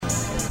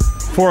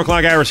4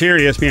 o'clock hours here,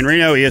 ESPN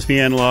Reno,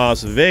 ESPN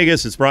Las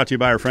Vegas. It's brought to you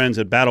by our friends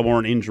at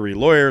Battleborn Injury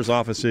Lawyers,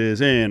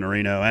 offices in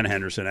Reno and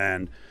Henderson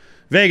and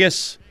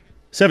Vegas.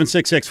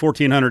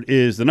 766-1400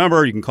 is the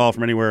number. You can call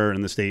from anywhere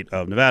in the state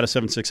of Nevada,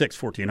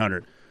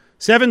 766-1400.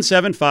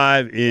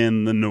 775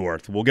 in the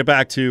north. We'll get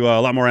back to a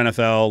lot more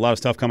NFL, a lot of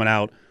stuff coming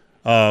out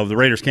of the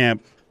Raiders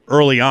camp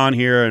early on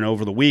here and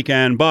over the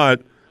weekend,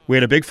 but we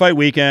had a big fight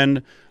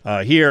weekend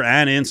here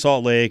and in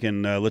Salt Lake,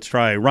 and let's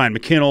try Ryan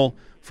Mckinnell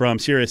from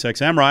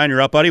SiriusXM. Ryan,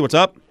 you're up, buddy. What's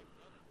up?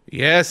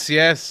 Yes.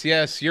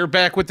 You're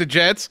back with the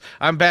Jets.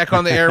 I'm back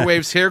on the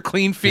airwaves here.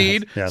 Clean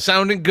feed. Yes.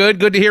 Sounding good.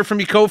 Good to hear from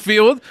you,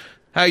 Cofield.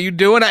 How you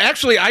doing?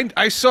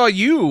 I saw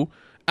you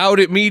out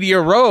at Media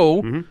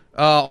Row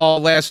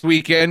all last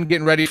weekend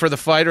getting ready for the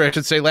fight, or I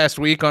should say last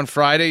week on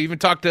Friday. Even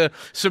talked to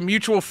some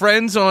mutual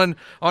friends on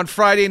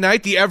Friday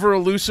night. The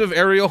ever-elusive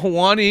Ariel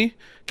Helwani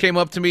came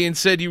up to me and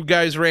said you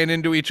guys ran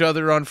into each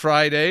other on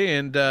Friday,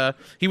 and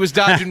he was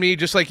dodging me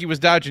just like he was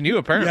dodging you,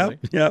 apparently.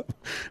 Yep.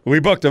 We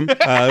booked him. It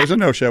was a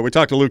no-show. We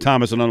talked to Lou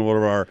Thomas, another one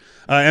of our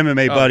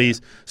MMA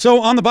buddies.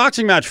 So on the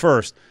boxing match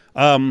first,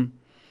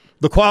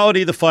 the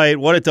quality of the fight,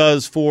 what it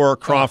does for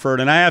Crawford,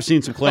 and I have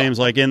seen some claims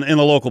like in the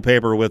local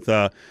paper with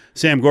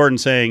Sam Gordon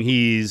saying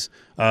he's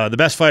the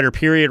best fighter,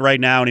 period,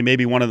 right now, and he may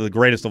be one of the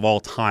greatest of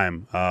all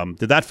time.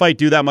 Did that fight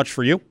do that much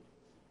for you?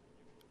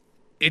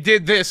 It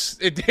did this.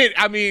 It did.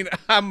 I mean,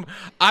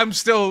 I'm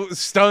still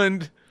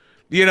stunned.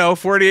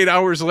 48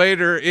 hours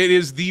later, it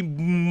is the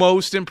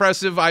most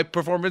impressive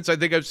performance I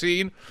think I've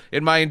seen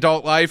in my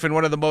adult life, and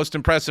one of the most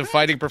impressive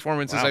fighting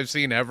performances I've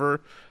seen ever.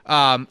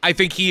 I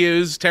think he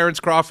is, Terrence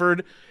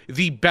Crawford,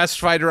 the best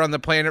fighter on the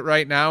planet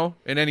right now,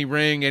 in any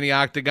ring, any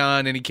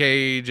octagon, any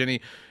cage,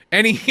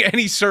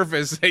 any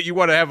surface that you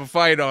want to have a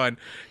fight on.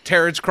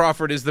 Terrence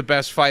Crawford is the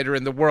best fighter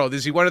in the world.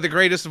 Is he one of the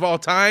greatest of all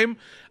time?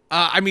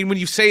 I mean, when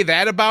you say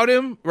that about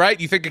him, right,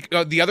 you think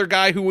the other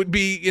guy who would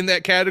be in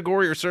that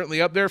category or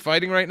certainly up there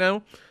fighting right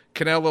now,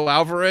 Canelo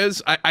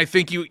Alvarez, I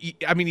think you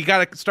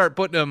got to start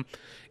putting him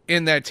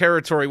in that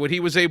territory. What he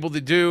was able to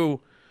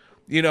do,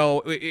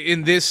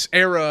 in this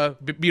era,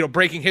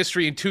 breaking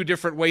history in 2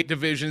 different weight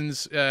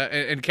divisions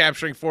and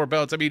capturing 4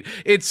 belts. I mean,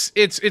 it's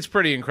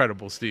pretty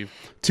incredible, Steve.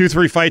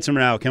 2-3 fights from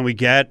now, can we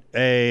get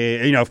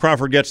if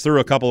Crawford gets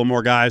through a couple of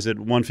more guys at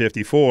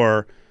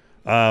 154,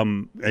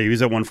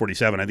 he's at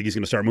 147. I think he's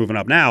going to start moving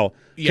up now.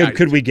 Yeah.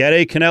 Could we get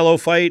a Canelo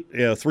fight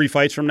 3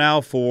 fights from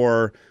now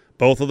for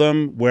both of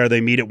them where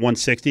they meet at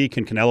 160?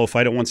 Can Canelo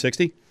fight at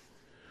 160?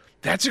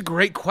 That's a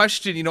great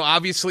question.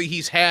 Obviously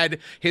he's had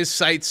his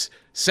sights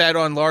set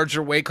on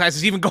larger weight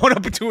classes, even going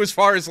up to as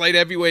far as light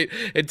heavyweight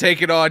and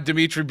taking on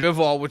Dimitri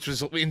Bivol, which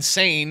was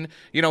insane.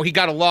 He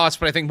got a loss,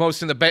 but I think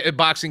most in the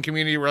boxing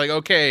community were like,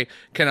 okay,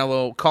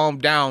 Canelo, calm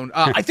down.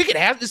 I think it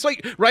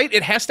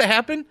has to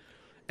happen.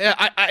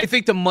 I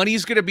think the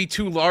money's going to be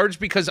too large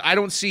because I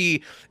don't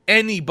see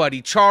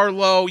anybody,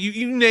 Charlo,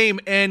 you name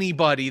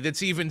anybody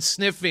that's even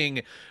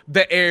sniffing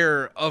the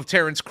air of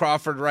Terrence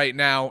Crawford right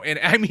now. And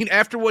I mean,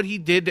 after what he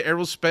did to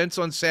Errol Spence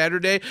on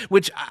Saturday,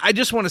 which I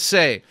just want to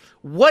say,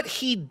 what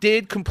he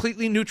did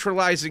completely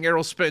neutralizing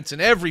Errol Spence in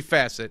every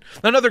facet.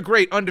 Another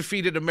great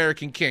undefeated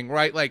American king,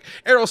 right? Like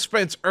Errol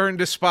Spence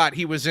earned a spot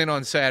he was in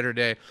on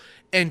Saturday.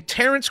 And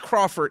Terrence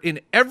Crawford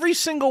in every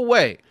single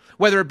way,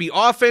 whether it be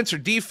offense or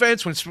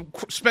defense, when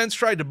Spence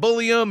tried to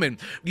bully him and,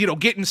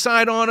 get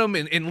inside on him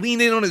and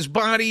lean in on his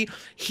body,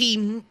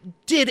 he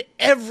did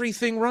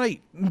everything right.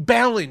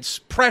 Balance,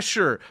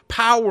 pressure,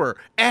 power,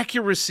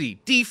 accuracy,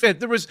 defense.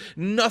 There was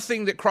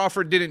nothing that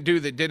Crawford didn't do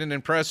that didn't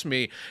impress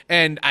me.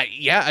 And,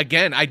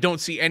 I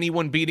don't see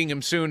anyone beating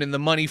him soon. And the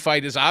money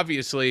fight is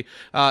obviously,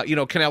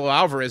 Canelo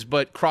Alvarez.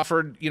 But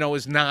Crawford,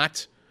 is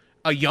not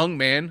a young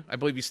man. I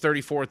believe he's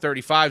 34 or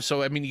 35.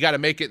 So, I mean, you got to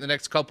make it in the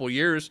next couple of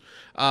years.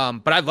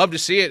 But I'd love to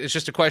see it. It's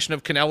just a question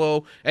of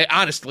Canelo.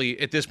 Honestly,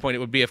 at this point, it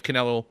would be if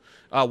Canelo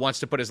wants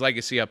to put his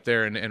legacy up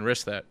there and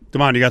risk that.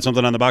 Damon, you got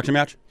something on the boxing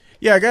match?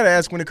 Yeah, I got to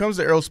ask, when it comes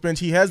to Errol Spence,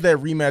 he has that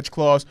rematch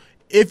clause.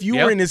 If you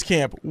were in his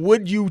camp,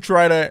 would you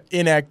try to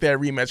enact that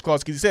rematch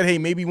clause? Because he said, hey,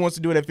 maybe he wants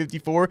to do it at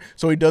 54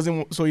 so he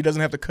doesn't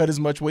have to cut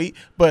as much weight.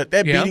 But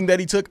that beating that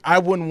he took, I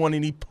wouldn't want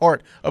any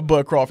part of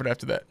Bud Crawford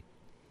after that.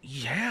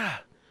 Yeah.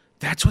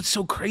 That's what's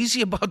so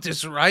crazy about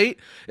this, right?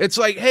 It's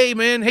like, hey,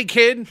 man, hey,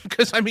 kid,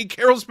 because,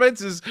 Errol Spence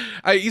is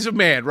he's a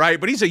man, right?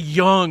 But he's a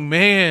young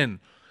man,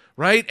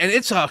 right? And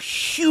it's a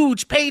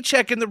huge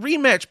paycheck in the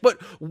rematch.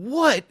 But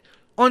what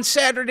on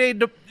Saturday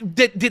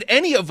did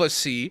any of us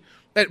see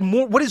that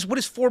more? What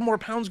is 4 more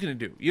pounds going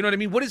to do? You know what I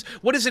mean?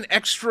 What is an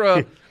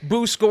extra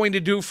boost going to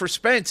do for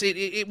Spence?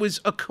 It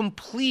was a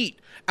complete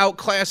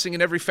outclassing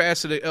in every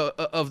facet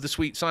of the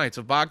sweet science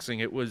of boxing.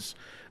 It was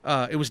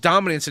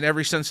dominance in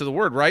every sense of the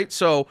word, right?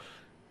 So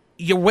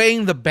you're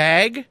weighing the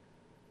bag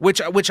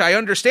which I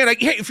understand.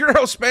 Like, hey, if you're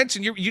Errol Spence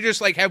and you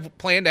just like have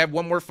planned to have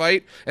one more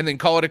fight and then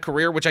call it a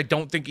career, which I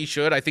don't think he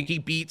should. I think he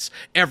beats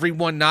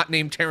everyone not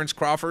named Terrence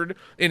Crawford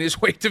in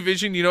his weight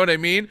division. You know what I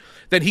mean?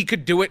 Then he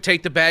could do it,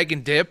 take the bag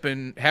and dip,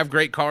 and have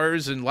great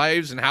cars and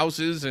lives and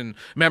houses and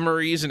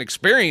memories and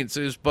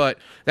experiences. But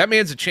that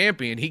man's a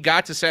champion. He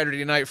got to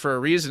Saturday night for a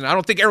reason. I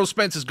don't think Errol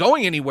Spence is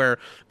going anywhere,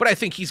 but I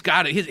think he's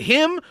got it.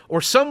 Him or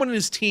someone in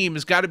his team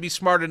has got to be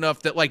smart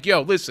enough that, like,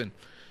 yo, listen.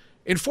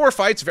 In 4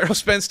 fights, if Errol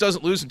Spence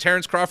doesn't lose and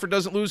Terrence Crawford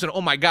doesn't lose, and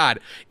oh my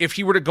God, if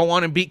he were to go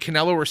on and beat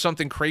Canelo or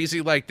something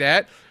crazy like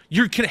that,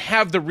 you can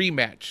have the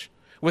rematch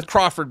with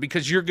Crawford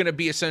because you're going to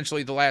be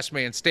essentially the last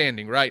man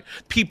standing, right?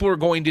 People are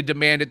going to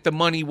demand it. The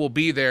money will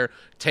be there.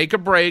 Take a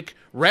break,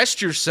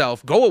 rest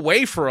yourself, go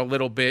away for a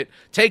little bit,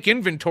 take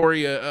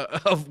inventory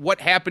of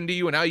what happened to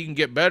you and how you can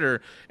get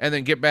better, and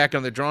then get back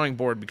on the drawing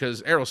board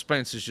because Errol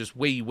Spence is just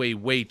way, way,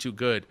 way too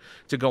good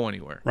to go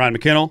anywhere. Ryan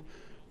Mckinnell,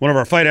 one of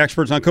our fight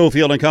experts on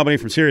Cofield and Company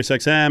from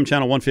SiriusXM,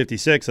 channel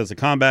 156. That's the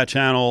combat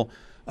channel.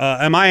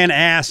 Am I an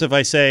ass if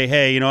I say,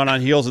 hey, you know, on the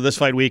heels of this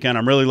fight weekend,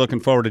 I'm really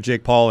looking forward to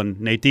Jake Paul and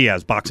Nate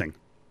Diaz boxing?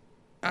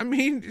 I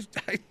mean,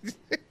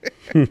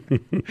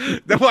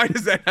 why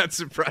does that not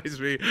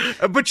surprise me?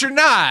 But you're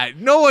not.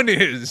 No one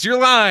is. You're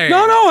lying. No,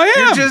 I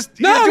am. You're just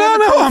doing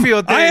the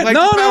Cofield thing.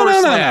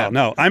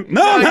 No. I'm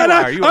not.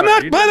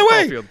 By the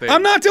way,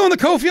 I'm not doing the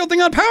Cofield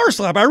thing on Power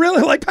Slap. I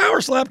really like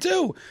Power Slap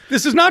too.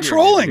 This is not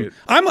trolling.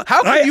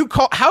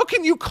 How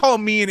can you call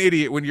me an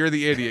idiot when you're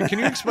the idiot? Can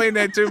you explain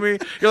that to me?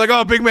 You're like,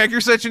 oh, Big Mac, you're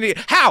such an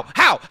idiot. How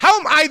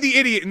am I the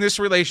idiot in this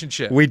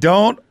relationship? We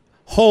don't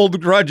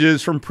hold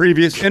grudges from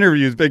previous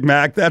interviews, Big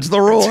Mac. That's the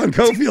rule on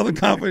Cofield and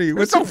Company.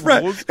 It's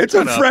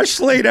a fresh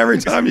slate every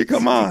time you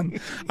come on.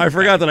 I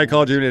forgot that I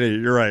called you an idiot.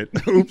 You're right.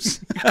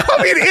 Oops. You call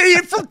me an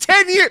idiot for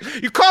 10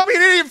 years. You call me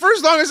an idiot for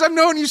as long as I've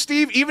known you,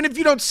 Steve, even if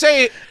you don't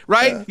say it,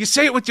 right? You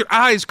say it with your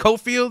eyes,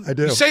 Cofield. I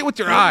do. You say it with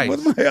your eyes.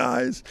 With my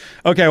eyes.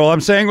 Okay, well,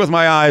 I'm saying with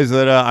my eyes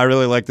that I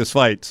really like this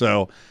fight.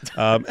 So,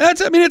 it's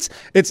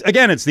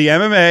the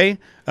MMA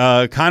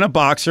kind of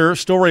boxer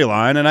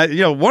storyline,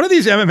 and one of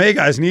these MMA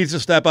guys needs to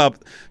step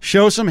up,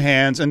 show some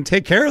hands, and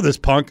take care of this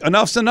punk.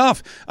 Enough's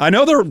enough. I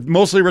know they're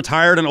mostly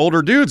retired and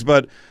older dudes,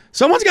 but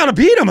someone's got to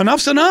beat him.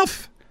 Enough's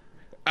enough.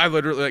 I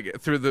literally,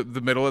 through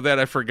the middle of that,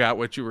 I forgot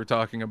what you were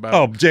talking about.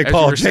 Oh, Jake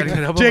Paul and Nate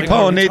Diaz. Jake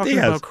Paul and Nate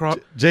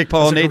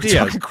Diaz.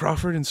 We're talking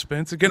Crawford and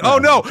Spence again. Oh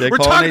no, we're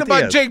talking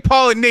about Jake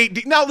Paul and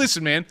Nate. Now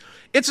listen, man.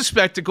 It's a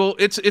spectacle.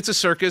 It's a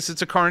circus.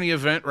 It's a carny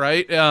event,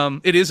 right?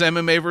 It is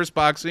MMA versus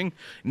boxing.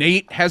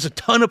 Nate has a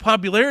ton of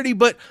popularity,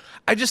 but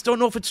I just don't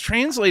know if it's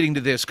translating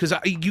to this because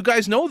you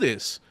guys know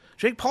this.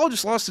 Jake Paul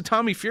just lost to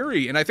Tommy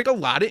Fury, and I think a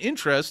lot of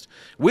interest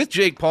with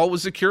Jake Paul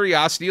was the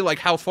curiosity, like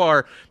how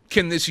far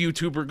can this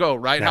YouTuber go,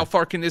 right? Yeah. How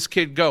far can this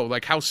kid go?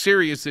 Like, how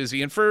serious is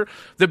he? And for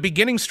the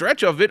beginning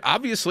stretch of it,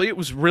 obviously, it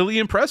was really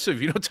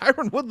impressive. You know,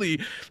 Tyron Woodley,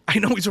 I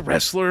know he's a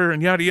wrestler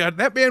and yada, yada.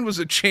 That man was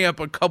a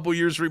champ a couple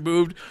years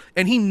removed,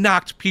 and he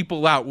knocked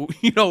people out,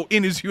 you know,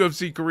 in his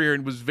UFC career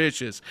and was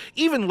vicious.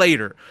 Even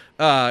later,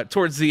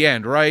 towards the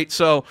end, right?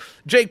 So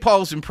Jake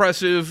Paul's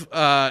impressive.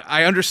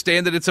 I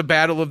understand that it's a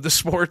battle of the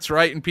sports,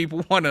 right? And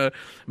people want to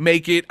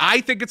make it.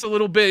 I think it's a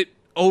little bit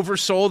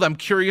oversold. I'm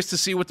curious to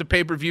see what the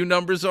pay-per-view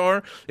numbers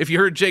are. If you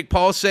heard Jake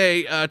Paul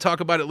talk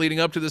about it leading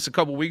up to this a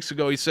couple weeks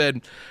ago, he said,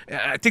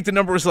 I think the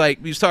number was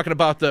like, he was talking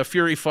about the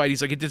Fury fight.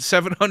 He's like, it did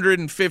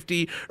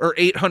 750 or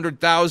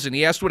 800,000.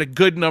 He asked what a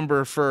good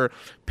number for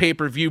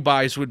pay-per-view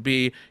buys would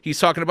be. He's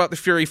talking about the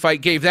Fury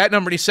fight, gave that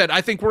number, and he said,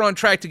 I think we're on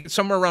track to get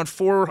somewhere around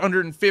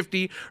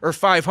 450 or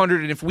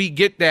 500, and if we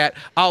get that,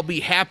 I'll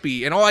be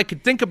happy. And all I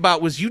could think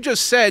about was you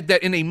just said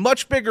that in a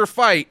much bigger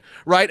fight,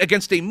 right,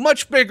 against a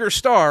much bigger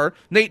star,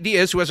 Nate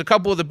Diaz, who has a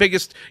couple of the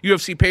biggest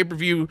UFC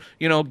pay-per-view,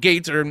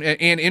 gates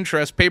and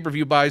interest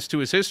pay-per-view buys to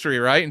his history,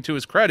 right, and to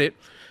his credit,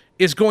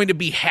 is going to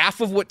be half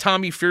of what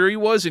Tommy Fury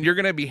was, and you're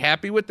going to be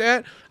happy with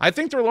that? I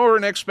think they're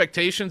lowering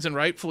expectations, and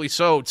rightfully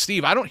so.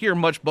 Steve, I don't hear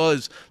much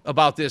buzz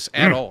about this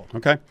at all.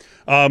 Okay.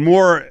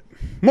 More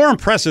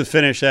impressive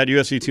finish at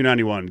UFC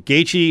 291.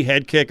 Gaethje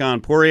head kick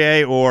on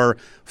Poirier or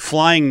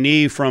flying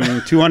knee from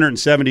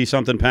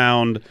 270-something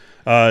pound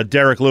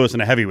Derek Lewis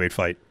in a heavyweight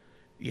fight?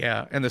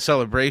 Yeah, and the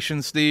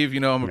celebration, Steve.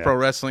 I'm a pro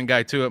wrestling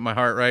guy too at my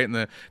heart, right? And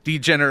the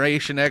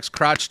D-Generation X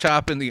crotch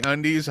chop in the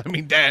undies. I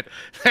mean,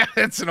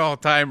 that's an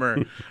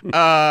all-timer.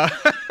 That's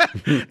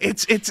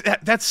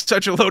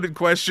such a loaded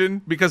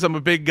question because I'm a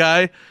big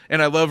guy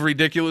and I love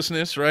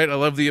ridiculousness, right? I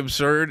love the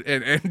absurd.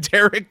 And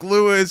Derek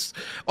Lewis,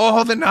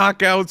 all the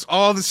knockouts,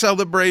 all the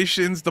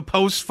celebrations, the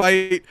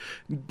post-fight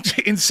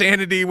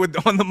insanity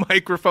on the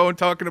microphone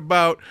talking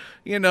about,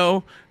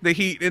 the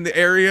heat in the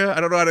area.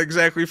 I don't know how to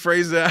exactly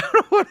phrase that. I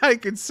don't know what I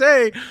could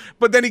say.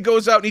 But then he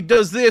goes out and he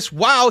does this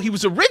while he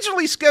was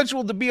originally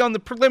scheduled to be on the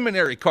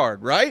preliminary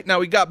card, right?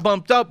 Now, he got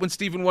bumped up when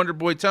Stephen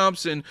Wonderboy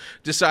Thompson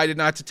decided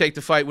not to take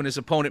the fight when his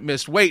opponent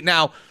missed weight.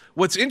 Now,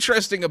 what's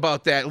interesting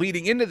about that,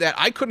 leading into that,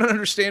 I couldn't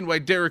understand why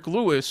Derek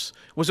Lewis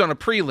was on a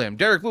prelim.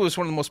 Derek Lewis,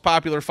 one of the most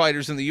popular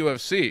fighters in the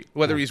UFC,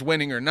 whether he's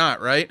winning or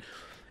not, right?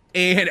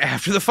 And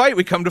after the fight,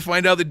 we come to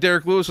find out that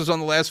Derek Lewis was on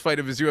the last fight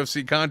of his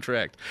UFC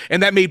contract.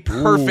 And that made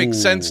perfect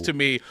sense to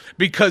me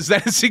because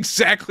that is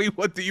exactly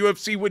what the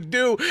UFC would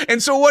do.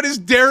 And so what does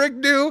Derek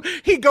do?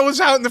 He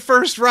goes out in the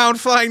first round,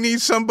 flying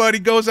knees somebody,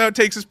 goes out,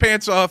 takes his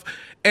pants off,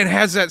 and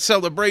has that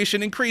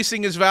celebration,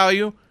 increasing his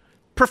value.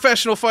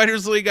 Professional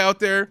Fighters League out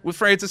there with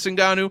Francis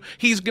Ngannou.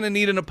 He's going to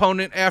need an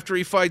opponent after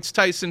he fights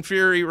Tyson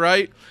Fury,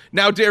 right?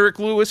 Now Derek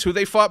Lewis, who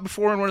they fought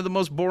before in one of the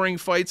most boring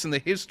fights in the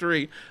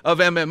history of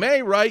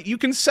MMA, right? You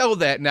can sell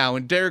that now,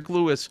 and Derek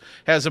Lewis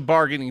has a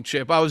bargaining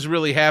chip. I was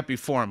really happy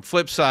for him.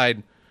 Flip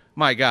side,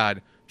 my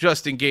God,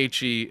 Justin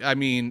Gaethje, I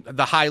mean,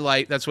 the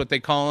highlight, that's what they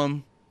call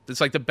him. It's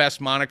like the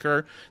best moniker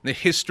in the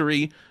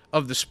history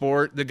of the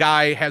sport. The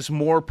guy has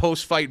more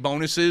post-fight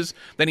bonuses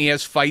than he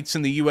has fights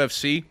in the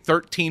UFC.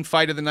 13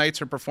 fight of the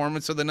nights or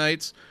performance of the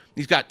nights.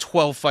 He's got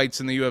 12 fights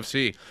in the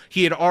UFC.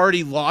 He had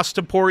already lost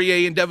to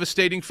Poirier in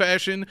devastating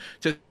fashion.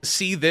 To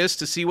see this,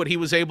 to see what he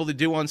was able to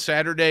do on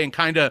Saturday, and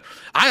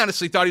I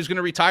honestly thought he was going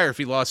to retire if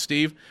he lost,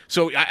 Steve.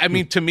 So, I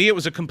mean, to me, it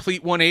was a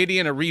complete 180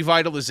 and a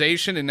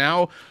revitalization. And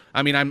now,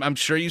 I mean, I'm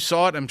sure you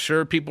saw it. I'm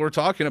sure people are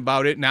talking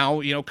about it.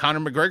 Now, Conor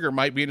McGregor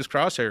might be in his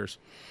crosshairs.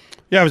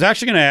 Yeah, I was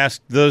actually going to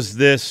ask, does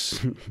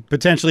this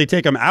potentially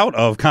take him out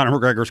of Conor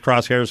McGregor's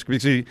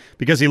crosshairs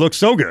because he looks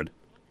so good?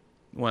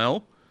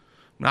 Well,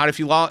 not if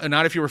you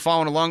were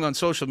following along on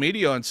social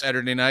media on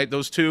Saturday night.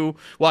 Those two,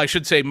 well, I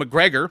should say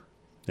McGregor,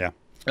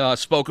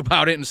 spoke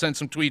about it and sent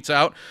some tweets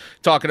out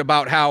talking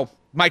about how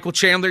Michael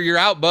Chandler, you're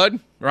out, bud,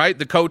 right?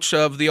 The coach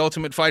of The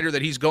Ultimate Fighter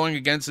that he's going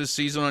against this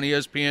season on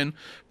ESPN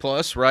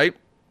Plus, right?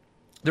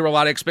 There were a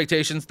lot of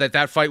expectations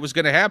that fight was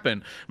going to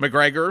happen.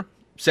 McGregor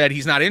said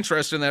he's not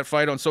interested in that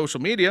fight on social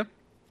media.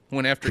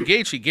 Went after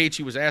Gaethje.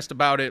 Gaethje was asked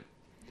about it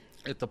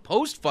at the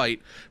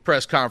post-fight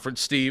press conference,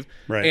 Steve,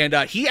 right.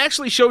 And he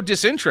actually showed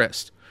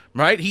disinterest,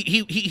 right?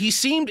 He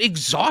seemed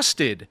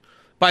exhausted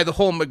by the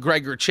whole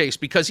McGregor chase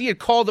because he had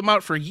called him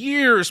out for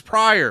years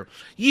prior.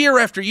 Year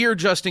after year,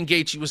 Justin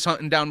Gaethje was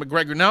hunting down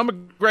McGregor. Now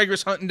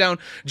McGregor's hunting down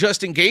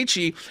Justin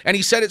Gaethje, and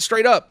he said it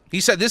straight up. He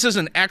said, this is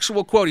an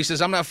actual quote. He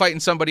says, I'm not fighting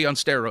somebody on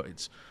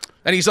steroids.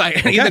 And he's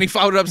like, and then he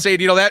followed up saying,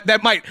 that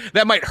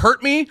might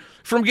hurt me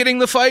from getting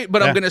the fight,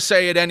 but I'm going to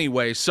say it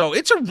anyway. So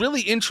it's a really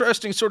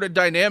interesting sort of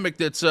dynamic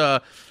that's,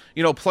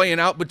 playing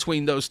out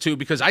between those two,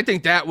 because I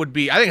think that would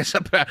be, it's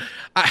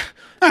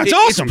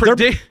awesome.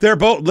 They're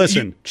both,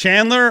 listen,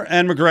 Chandler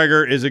and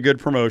McGregor is a good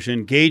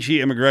promotion.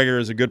 Gaethje and McGregor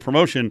is a good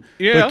promotion.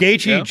 Yeah, but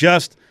Gaethje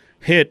just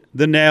hit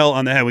the nail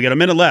on the head. We got a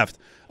minute left.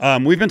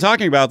 We've been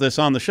talking about this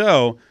on the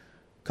show.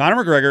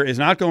 Conor McGregor is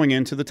not going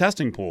into the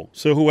testing pool.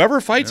 So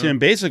whoever fights him,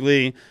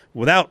 basically,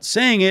 without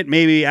saying it,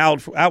 maybe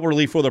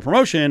outwardly for the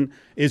promotion,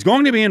 is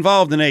going to be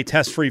involved in a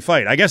test-free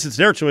fight. I guess it's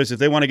their choice if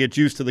they want to get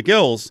juiced to the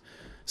gills.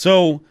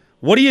 So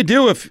what do you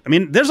do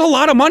there's a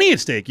lot of money at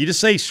stake. You just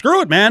say,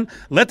 screw it, man.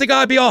 Let the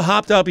guy be all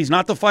hopped up. He's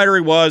not the fighter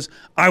he was.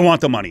 I want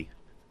the money.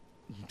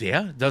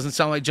 Yeah, it doesn't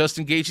sound like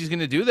Justin Gaethje's going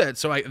to do that.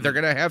 So they're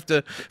going to have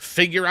to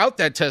figure out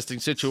that testing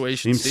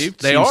situation, Steve.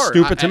 They are.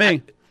 Stupid to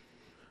me.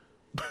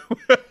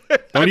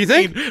 Don't you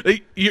think?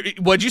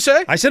 What'd you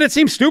say? I said it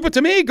seems stupid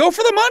to me. Go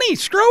for the money.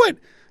 Screw it.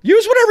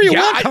 Use whatever you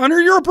want, Conor.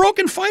 You're a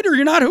broken fighter.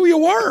 You're not who you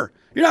were.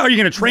 Are you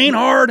going to train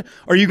hard?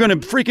 Are you going to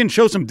freaking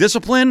show some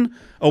discipline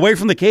away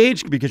from the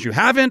cage because you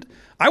haven't?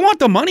 I want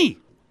the money.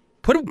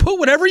 Put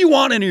whatever you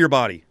want into your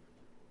body.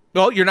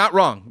 Well, you're not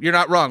wrong. You're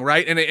not wrong,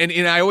 right?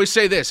 And I always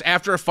say this,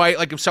 after a fight,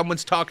 like if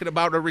someone's talking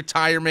about a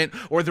retirement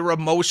or they're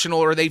emotional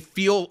or they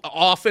feel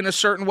off in a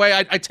certain way,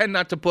 I tend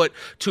not to put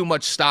too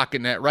much stock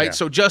in that, right? Yeah.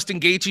 So Justin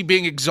Gaethje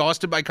being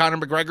exhausted by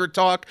Conor McGregor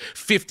talk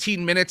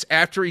 15 minutes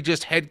after he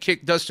just head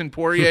kicked Dustin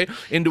Poirier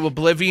into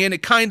oblivion,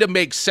 it kind of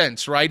makes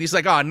sense, right? He's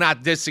like, oh,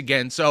 not this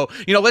again. So,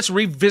 let's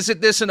revisit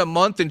this in a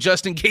month, and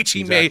Justin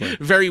Gaethje may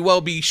very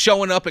well be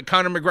showing up at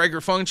Conor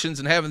McGregor functions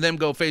and having them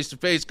go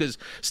face-to-face because,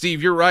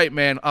 Steve, you're right,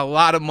 man. A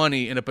lot of money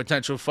in a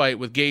potential fight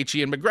with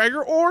Gaethje and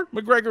McGregor, or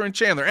McGregor and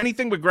Chandler.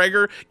 Anything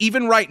McGregor,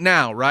 even right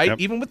now, right? Yep.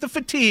 Even with the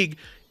fatigue,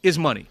 is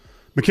money.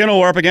 Mckinnell,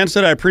 we're up against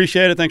it. I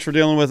appreciate it. Thanks for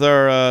dealing with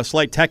our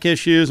slight tech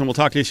issues, and we'll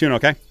talk to you soon,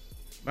 okay?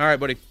 All right,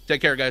 buddy. Take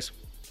care, guys.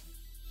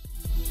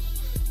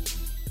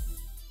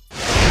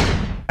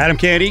 Adam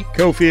Candy,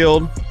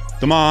 Cofield,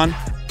 Damon,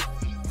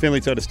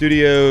 Finley Toyota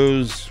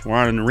Studios. We're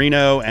on in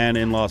Reno and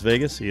in Las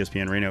Vegas.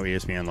 ESPN Reno,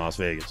 ESPN Las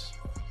Vegas.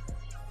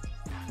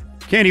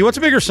 Candy, what's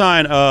a bigger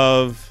sign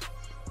of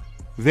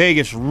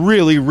Vegas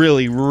really,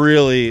 really,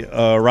 really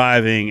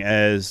arriving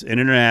as an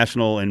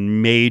international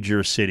and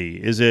major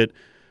city? Is it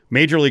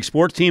Major League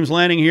sports teams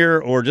landing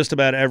here, or just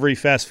about every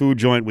fast food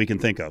joint we can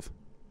think of?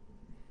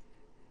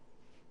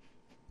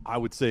 I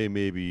would say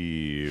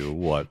maybe,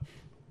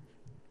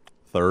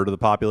 third of the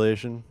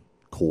population,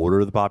 quarter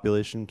of the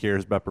population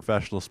cares about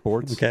professional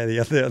sports. Okay, the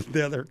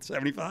other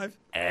 75?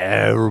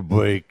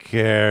 Everybody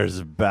cares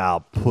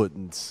about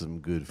putting some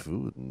good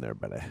food in their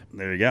belly.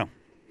 There you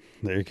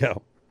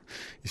go.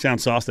 You sound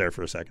sauce there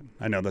for a second.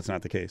 I know that's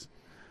not the case.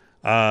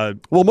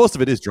 Well, most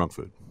of it is junk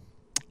food.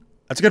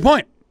 That's a good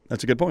point.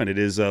 It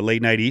is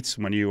late night eats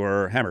when you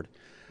are hammered.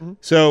 Mm-hmm.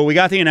 So we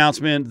got the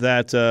announcement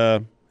that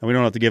and we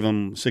don't have to give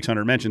them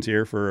 600 mentions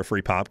here for a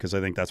free pop because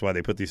I think that's why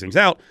they put these things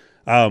out.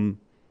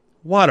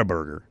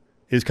 Whataburger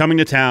is coming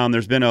to town.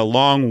 There's been a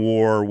long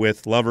war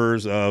with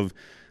lovers of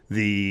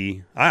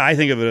I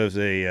think of it as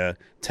a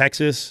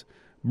Texas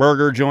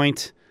burger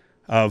joint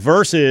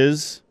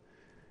versus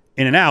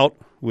In-N-Out,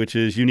 which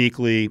is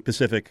uniquely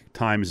Pacific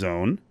time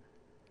zone.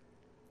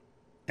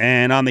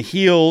 And on the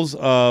heels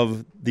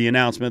of the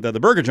announcement that the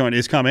burger joint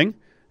is coming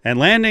and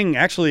landing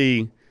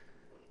actually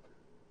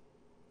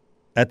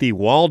at the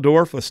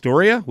Waldorf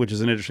Astoria, which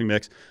is an interesting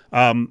mix.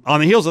 On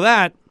the heels of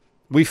that,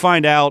 we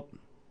find out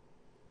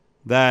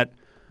that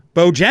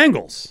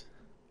Bojangles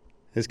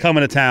is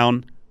coming to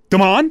town.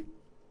 Come on.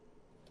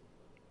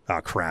 Oh,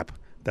 crap.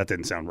 That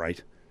didn't sound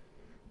right.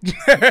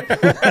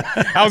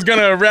 I was going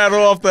to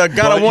rattle off the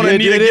gotta, wanna,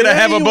 need to get a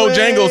have a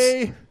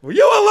Bojangles. Well,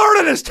 you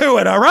alerted us to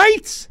it, all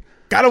right?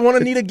 Gotta, wanna,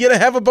 need to get a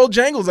have a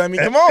Bojangles. I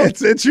mean, come on.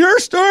 It's your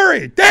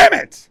story. Damn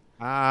it.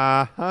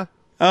 Uh-huh.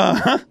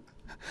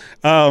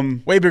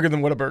 Way bigger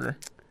than Whataburger.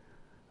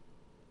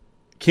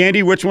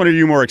 Candy, which one are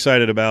you more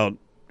excited about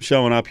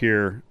showing up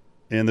here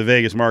in the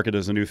Vegas market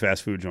as a new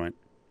fast food joint?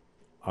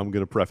 I'm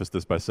going to preface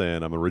this by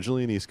saying I'm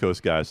originally an East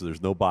Coast guy, so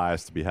there's no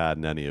bias to be had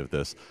in any of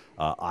this.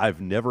 I've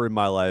never in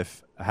my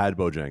life had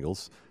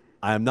Bojangles.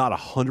 I am not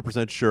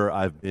 100% sure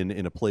I've been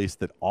in a place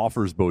that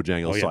offers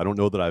Bojangles, so I don't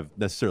know that I've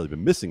necessarily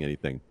been missing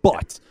anything.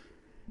 But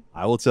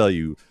I will tell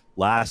you,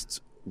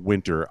 last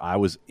winter I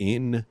was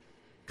in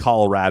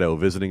Colorado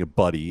visiting a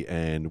buddy,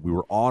 and we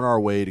were on our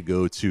way to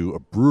go to a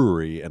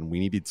brewery, and we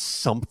needed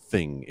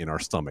something in our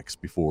stomachs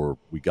before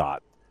we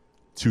got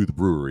to the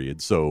brewery. And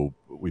so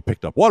we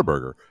picked up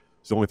Whataburger.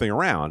 It's the only thing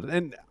around.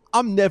 And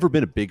I've never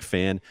been a big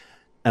fan.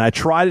 And I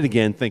tried it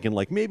again thinking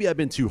like maybe I've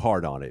been too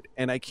hard on it.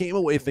 And I came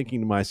away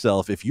thinking to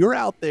myself, if you're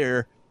out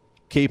there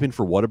caping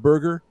for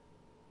Whataburger,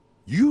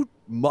 you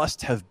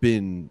must have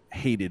been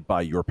hated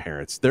by your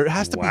parents. There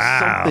has to be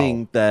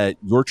something that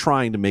you're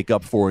trying to make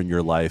up for in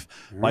your life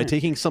by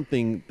taking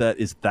something that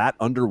is that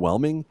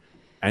underwhelming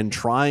and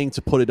trying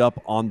to put it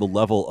up on the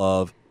level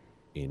of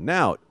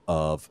In-N-Out,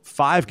 of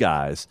Five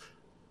Guys,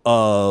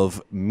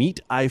 of meat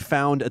I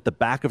found at the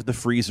back of the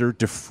freezer,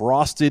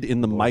 defrosted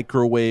in the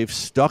microwave,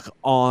 stuck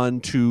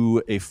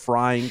onto a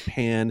frying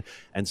pan,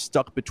 and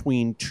stuck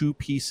between two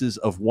pieces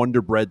of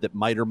Wonder Bread that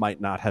might or might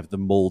not have the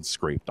mold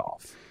scraped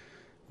off.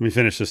 Let me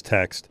finish this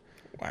text.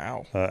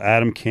 Wow.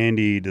 Adam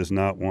Candy does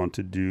not want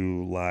to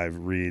do live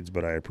reads,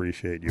 but I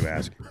appreciate you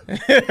asking.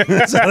 There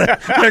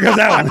goes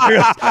that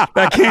one.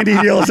 That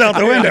Candy deal is out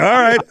the window.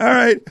 All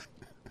right.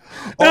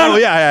 Oh,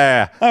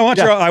 yeah. I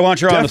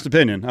want your honest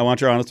opinion.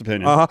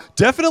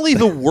 Definitely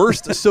the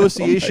worst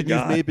association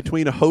you've made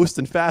between a host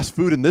and fast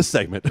food in this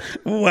segment.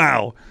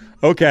 Wow.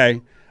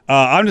 Okay.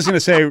 I'm just going to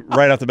say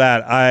right off the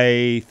bat,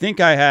 I think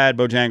I had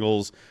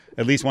Bojangles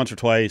at least once or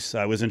twice.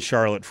 I was in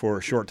Charlotte for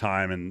a short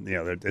time, and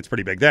it's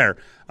pretty big there.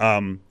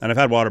 And I've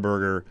had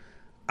Whataburger.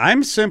 I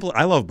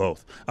love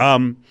both.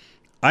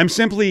 I'm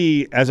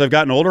simply, as I've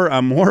gotten older,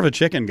 I'm more of a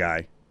chicken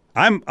guy.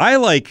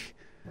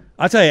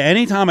 I'll tell you,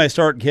 anytime I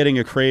start getting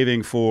a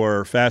craving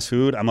for fast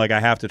food, I'm like,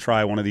 I have to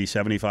try one of these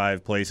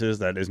 75 places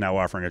that is now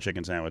offering a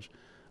chicken sandwich.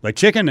 Like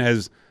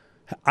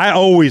I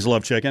always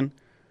love chicken,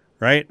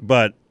 right?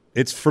 But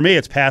for me,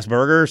 it's past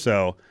burger.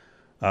 So,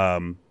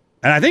 and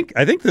I think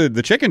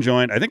the chicken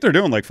joint, I think they're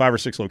doing like 5 or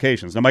 6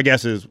 locations. Now, my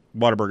guess is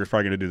Whataburger's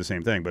probably going to do the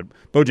same thing, but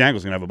Bojangles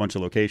is going to have a bunch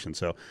of locations.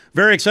 So,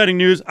 very exciting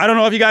news. I don't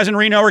know if you guys in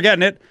Reno are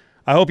getting it.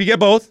 I hope you get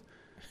both.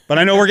 But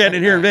I know we're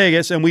getting it here in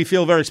Vegas, and we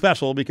feel very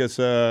special because,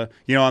 on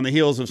the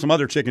heels of some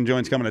other chicken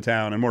joints coming to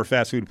town and more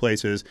fast food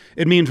places,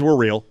 it means we're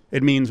real.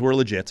 It means we're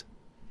legit.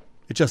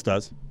 It just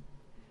does.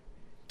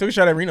 Took a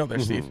shot at Reno there,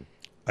 Steve.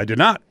 I did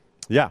not.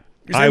 Yeah.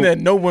 You're saying that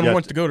no one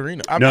wants to go to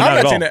Reno. I'm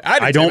not not saying that.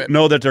 I don't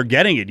know that they're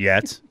getting it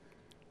yet.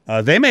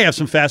 They may have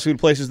some fast food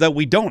places that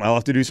we don't. I'll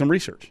have to do some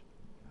research.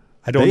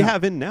 They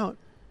have In-N-Out.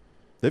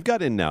 They've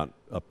got In-N-Out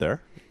up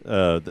there.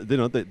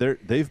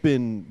 They've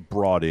been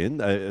brought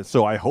in,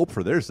 so I hope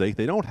for their sake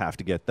they don't have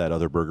to get that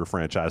other burger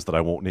franchise that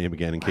I won't name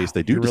again in case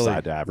they do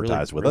decide to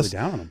advertise with us.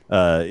 Down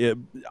on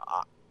them.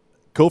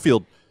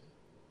 Cofield,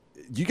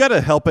 you got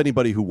to help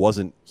anybody who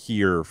wasn't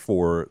here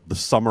for the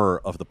summer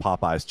of the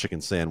Popeyes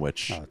chicken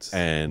sandwich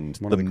and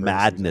the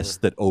madness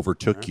that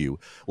overtook you.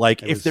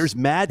 Like, if there's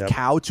mad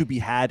cow to be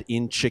had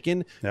in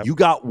chicken, you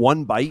got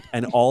one bite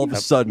and all of a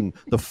sudden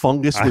the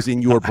fungus was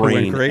in your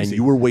brain and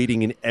you were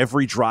waiting in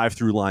every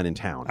drive-through line in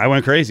town. I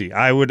went crazy.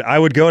 I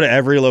would go to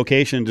every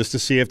location just to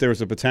see if there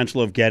was a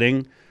potential of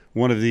getting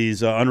one of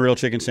these Unreal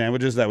chicken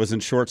sandwiches that was in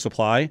short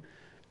supply,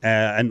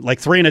 and like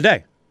 3 in a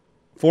day,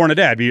 4 in a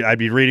day. I'd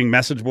be reading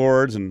message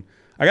boards, and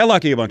I got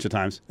lucky a bunch of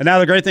times. And now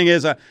the great thing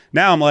is,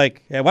 now I'm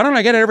like, hey, why don't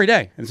I get it every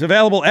day? And it's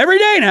available every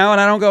day now, and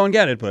I don't go and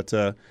get it. But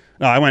no,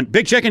 I went,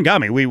 Big Chicken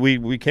got me.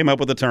 We came up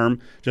with a term,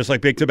 just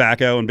like Big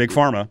Tobacco and Big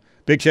Pharma.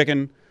 Big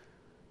Chicken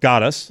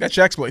got us. That's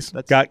Shaq's place.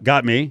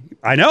 Got me.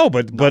 I know,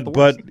 but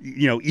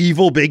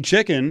evil Big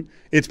Chicken,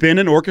 it's been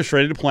an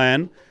orchestrated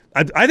plan.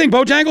 I think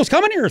Bojangles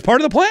coming here as part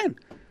of the plan.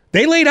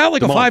 They laid out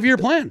like a 5-year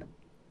plan.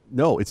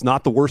 No, it's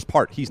not the worst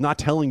part. He's not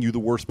telling you the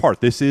worst part.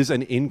 This is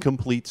an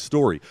incomplete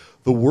story.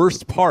 The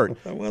worst part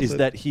is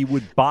that he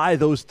would buy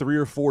those 3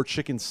 or 4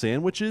 chicken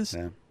sandwiches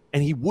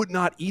and he would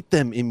not eat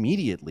them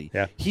immediately.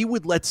 Yeah. He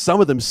would let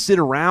some of them sit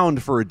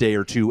around for a day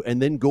or two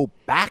and then go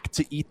back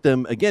to eat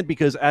them again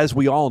because, as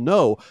we all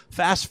know,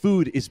 fast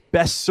food is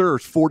best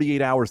served 48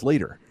 hours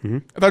later.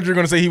 I thought you were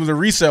going to say he was a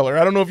reseller.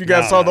 I don't know if you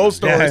guys saw those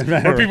stories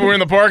where people were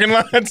in the parking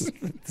lots.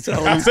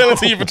 I'll sell it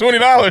to you for $20.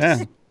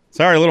 Yeah.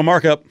 Sorry, a little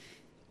markup.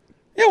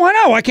 Yeah, why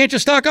not? Why can't you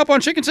stock up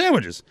on chicken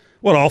sandwiches?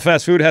 What, all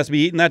fast food has to be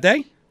eaten that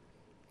day?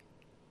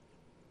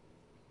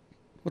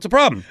 What's the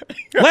problem?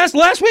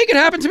 Last week it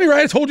happened to me,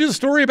 right? I told you the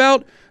story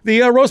about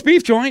the roast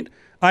beef joint.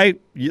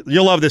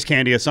 You'll love this,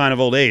 Candy, a sign of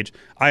old age.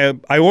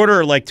 I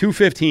order like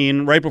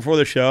 2:15 right before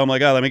the show. I'm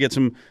like, oh, let me get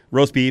some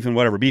roast beef and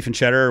whatever, beef and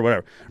cheddar or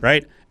whatever,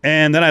 right?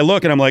 And then I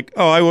look and I'm like,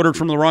 oh, I ordered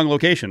from the wrong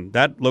location.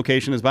 That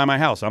location is by my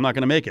house. I'm not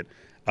going to make it.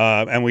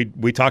 And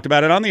we talked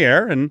about it on the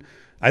air, and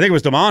I think it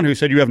was Damon who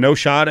said you have no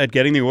shot at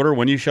getting the order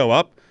when you show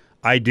up.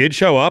 I did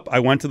show up. I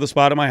went to the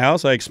spot at my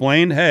house. I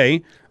explained,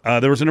 hey,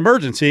 there was an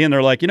emergency, and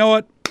they're like, you know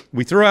what?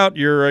 We threw out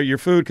your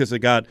food because it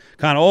got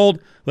kind of old.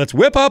 Let's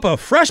whip up a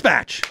fresh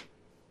batch.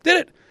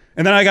 Did it.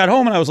 And then I got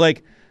home, and I was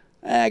like,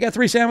 I got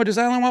 3 sandwiches.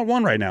 I only want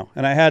 1 right now.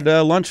 And I had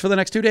lunch for the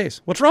next 2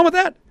 days. What's wrong with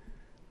that?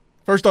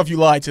 First off, you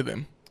lied to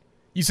them.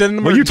 You said an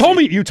Well,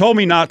 emergency. you told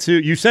me not to.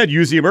 You said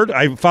use the emergency.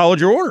 I followed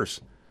your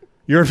orders,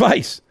 your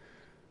advice.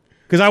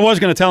 Because I was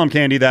going to tell him,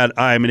 Candy, that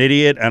I'm an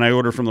idiot and I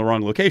ordered from the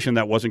wrong location.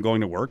 That wasn't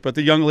going to work. But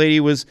the young lady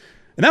was,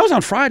 and that was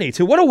on Friday,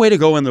 too. What a way to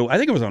go I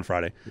think it was on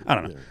Friday. I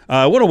don't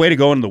know. What a way to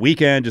go into the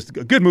weekend. Just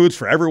good moods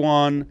for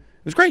everyone. It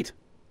was great. It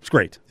was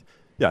great.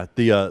 Yeah,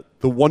 the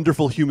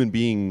wonderful human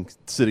being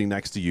sitting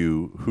next to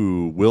you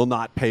who will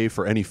not pay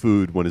for any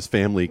food when his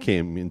family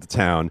came into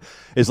town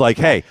is like,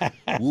 hey,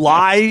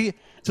 lie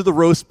to the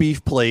roast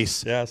beef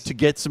place to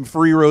get some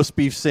free roast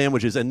beef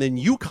sandwiches, and then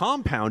you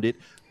compound it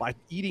by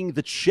eating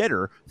the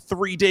cheddar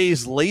 3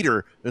 days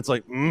later. It's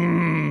like,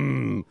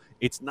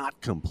 it's not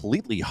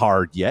completely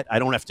hard yet. I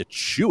don't have to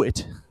chew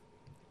it.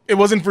 It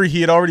wasn't free.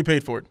 He had already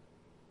paid for it.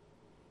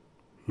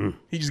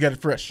 He just got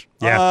it fresh.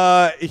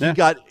 Yeah.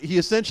 He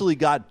essentially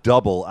got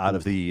double out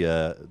of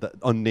the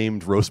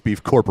unnamed roast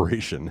beef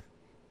corporation.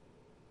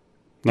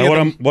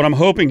 Now, what I'm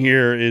hoping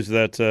here is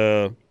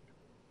that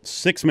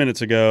 6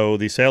 minutes ago,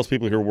 the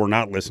salespeople here were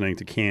not listening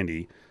to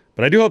Candy,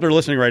 but I do hope they're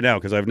listening right now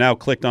because I've now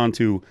clicked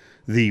onto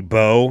the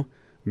Bo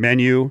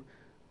menu.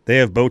 They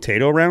have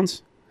Bo-tato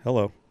rounds.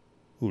 Hello.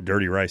 Ooh,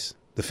 dirty rice.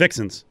 The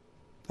fixins.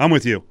 I'm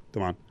with you.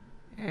 Come on.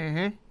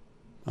 Mm-hmm.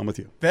 I'm with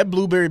you. That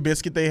blueberry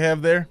biscuit they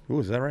have there. Ooh,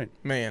 is that right?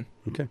 Man.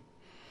 Okay.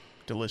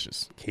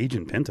 Delicious.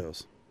 Cajun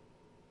pintos.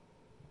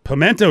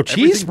 Pimento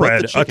cheese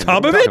spread. A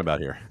tub of it? About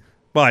here.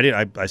 Well, I did.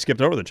 I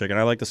skipped over the chicken.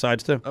 I like the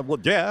sides too. Well,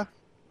 yeah.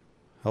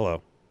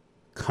 Hello.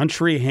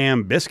 Country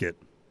ham biscuit.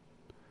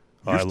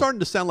 You're starting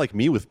to sound like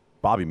me with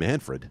Bobby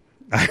Manfred.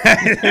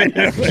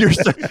 You're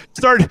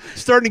starting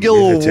to get a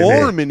little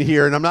warm in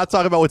here, and I'm not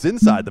talking about what's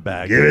inside the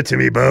bag. Give it to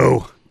me,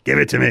 Bo. Give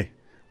it to me.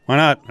 Why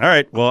not? All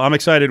right. Well, I'm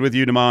excited with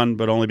you, Damon,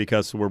 but only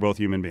because we're both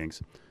human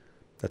beings.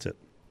 That's it.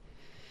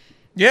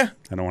 Yeah.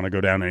 I don't want to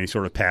go down any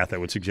sort of path that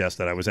would suggest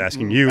that I was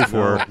asking you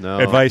for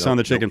advice on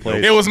the chicken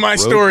place. It was my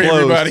story,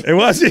 everybody. It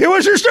was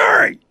your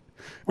story.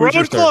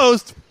 Road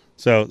closed.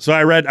 So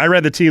I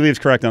read the tea leaves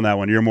correct on that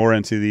one. You're more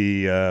into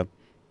the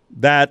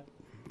God,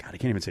 I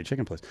can't even say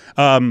chicken place.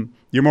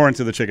 You're more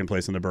into the chicken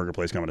place than the burger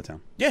place coming to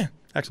town. Yeah.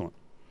 Excellent.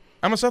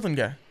 I'm a Southern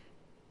guy.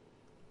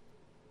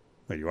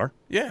 Wait, you are?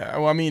 Yeah.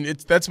 Well, I mean,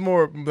 that's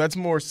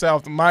more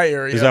south of my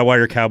area. Is that why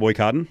you're Cowboy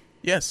Cotton?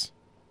 Yes.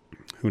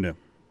 Who knew?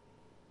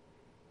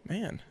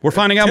 Man. We're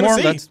finding out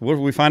Tennessee. more.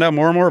 We find out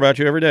more and more about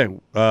you every day.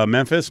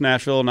 Memphis,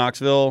 Nashville,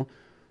 Knoxville,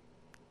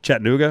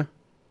 Chattanooga.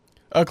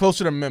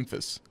 Closer to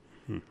Memphis.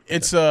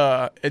 It's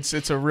a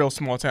real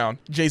small town.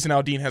 Jason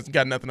Aldean hasn't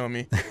got nothing on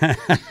me.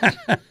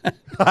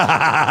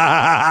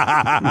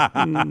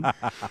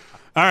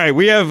 All right,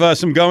 we have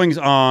some goings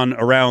on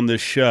around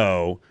this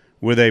show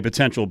with a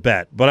potential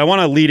bet, but I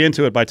want to lead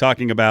into it by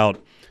talking about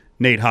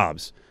Nate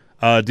Hobbs.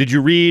 Did you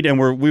read? And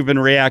we've been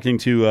reacting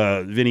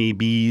to Vinny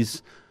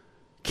B's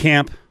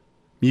camp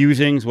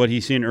musings, what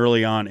he's seen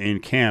early on in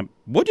camp.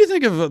 What do you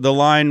think of the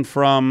line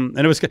from?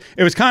 And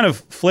it was kind of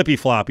flippy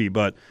floppy,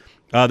 but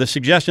the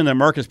suggestion that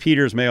Marcus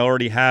Peters may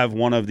already have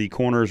one of the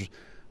corners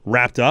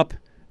wrapped up,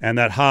 and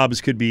that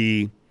Hobbs could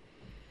be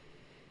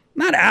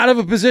not out of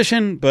a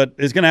position, but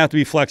is going to have to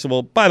be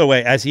flexible, by the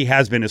way, as he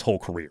has been his whole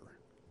career.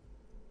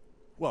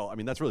 Well, I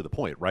mean, that's really the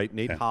point, right?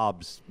 Nate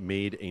Hobbs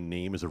made a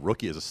name as a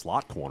rookie as a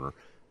slot corner.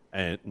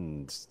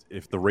 And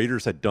if the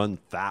Raiders had done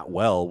that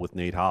well with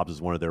Nate Hobbs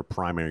as one of their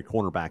primary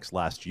cornerbacks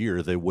last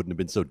year, they wouldn't have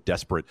been so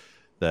desperate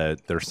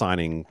that they're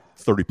signing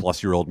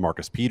 30-plus-year-old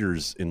Marcus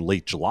Peters in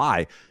late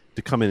July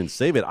to come in and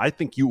save it. I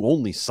think you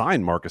only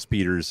sign Marcus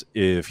Peters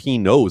if he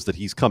knows that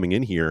he's coming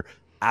in here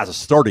as a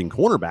starting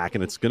cornerback,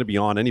 and it's going to be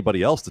on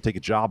anybody else to take a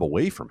job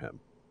away from him.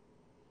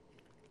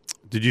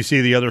 Did you see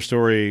the other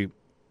story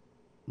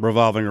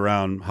revolving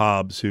around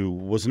Hobbs, who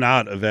was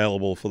not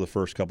available for the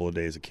first couple of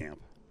days of camp?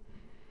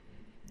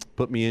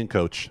 Put me in,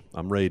 coach.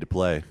 I'm ready to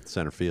play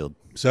center field.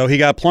 So he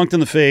got plunked in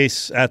the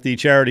face at the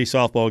charity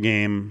softball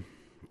game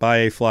by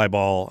a fly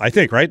ball, I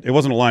think, right? It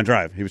wasn't a line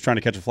drive. He was trying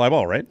to catch a fly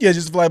ball, right? Yeah,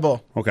 just a fly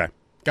ball. Okay.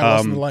 Got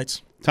lost in the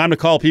lights. Time to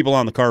call people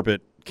on the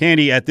carpet.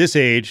 Candy, at this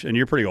age, and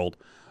you're pretty old,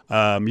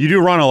 you do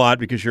run a lot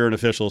because you're an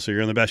official, so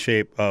you're in the best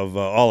shape of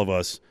all of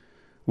us.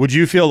 Would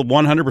you feel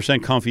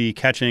 100% comfy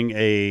catching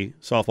a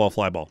softball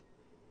fly ball?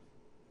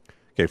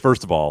 Okay,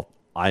 first of all,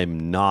 I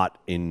am not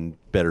in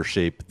better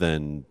shape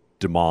than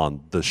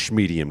Damon, the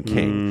Schmedium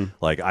King.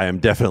 Like, I am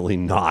definitely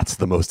not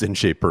the most in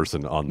shape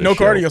person on this show. No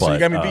cardio, but, so you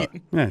got me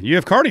beat. Yeah, you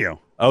have cardio.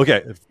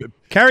 Okay.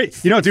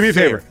 Do me a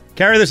favor.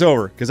 Carry this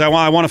over, because I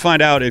want to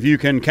find out if you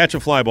can catch a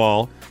fly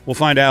ball. We'll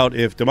find out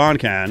if Damon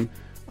can.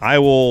 I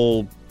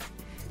will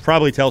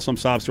probably tell some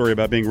sob story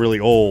about being really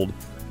old.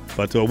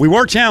 But we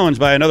were challenged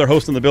by another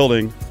host in the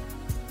building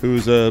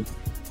who's a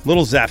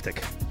little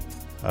zaptic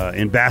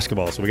in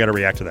basketball, so we got to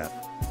react to that.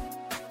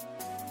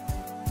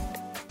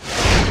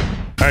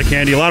 All right,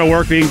 Candy, a lot of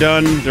work being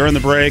done during the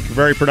break.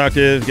 Very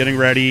productive, getting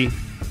ready.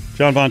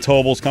 John Von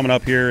Tobel's coming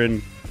up here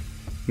in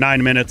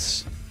 9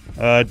 minutes.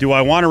 Do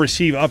I want to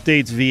receive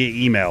updates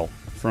via email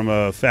from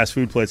a fast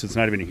food place that's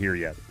not even here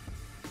yet?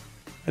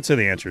 I'd say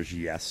the answer is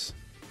yes.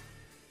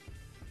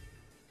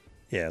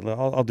 Yeah,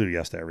 I'll do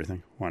yes to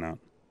everything. Why not?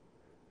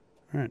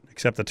 All right,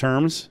 accept the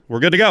terms. We're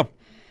good to go.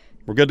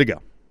 We're good to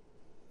go.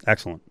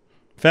 Excellent.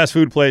 Fast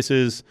food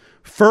places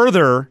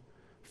further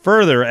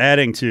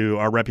adding to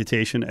our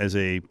reputation as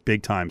a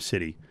big-time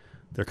city.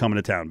 They're coming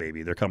to town,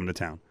 baby. They're coming to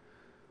town.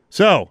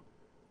 So,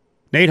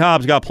 Nate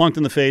Hobbs got plunked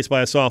in the face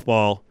by a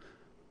softball.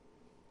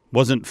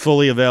 Wasn't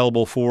fully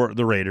available for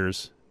the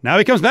Raiders. Now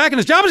he comes back and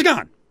his job is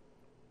gone.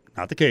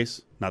 Not the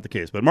case. Not the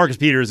case. But Marcus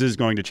Peters is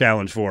going to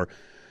challenge for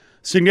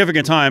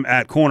significant time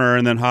at corner,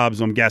 and then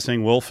Hobbs, I'm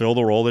guessing, will fill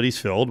the role that he's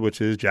filled,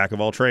 which is jack of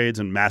all trades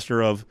and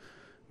master of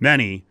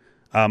many.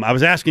 I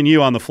was asking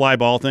you on the fly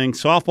ball thing.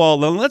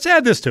 Softball, let's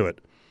add this to it.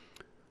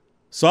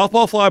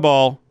 Softball, fly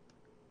ball,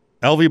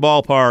 LV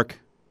Ballpark,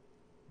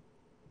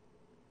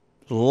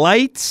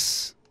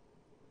 lights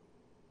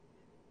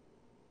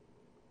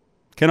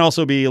can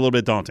also be a little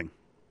bit daunting.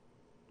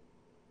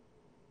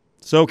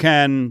 So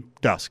can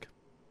dusk.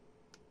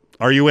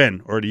 Are you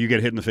in, or do you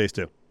get hit in the face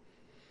too?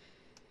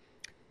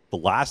 The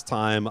last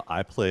time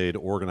I played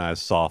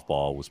organized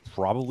softball was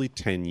probably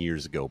 10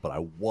 years ago, but I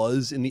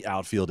was in the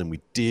outfield and we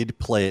did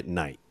play at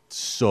night.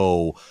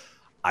 So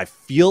I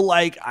feel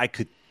like I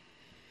could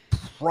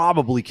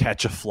probably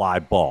catch a fly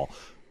ball.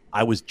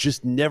 I was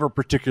just never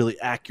particularly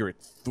accurate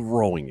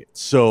throwing it.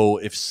 So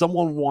if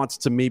someone wants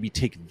to maybe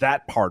take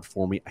that part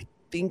for me, I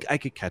think I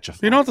could catch a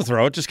fly. You don't have to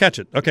throw it, just catch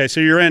it. Okay, so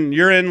you're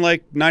in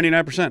like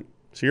 99%.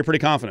 So you're pretty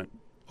confident.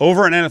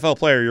 Over an NFL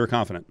player, you're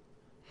confident.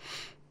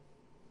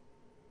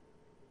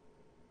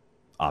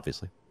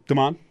 Obviously.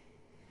 Damon?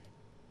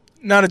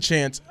 Not a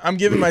chance. I'm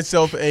giving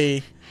myself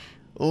a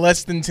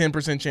less than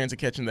 10% chance of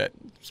catching that,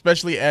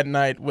 especially at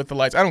night with the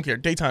lights. I don't care.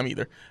 Daytime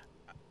either.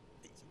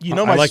 You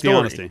know my story. The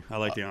honesty. I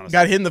like the honesty.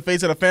 Got hit in the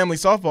face at a family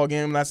softball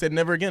game, and I said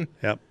never again.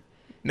 Yep.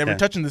 Never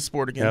touching this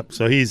sport again. Yep.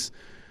 So he's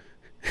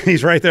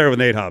right there with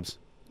Nate Hobbs.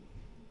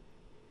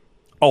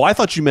 Oh, I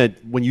thought you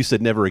meant when you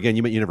said never again,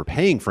 you meant you're never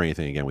paying for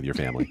anything again with your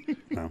family.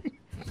 No.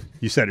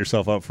 You set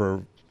yourself up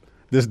for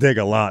this dig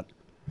a lot.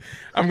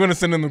 I'm going to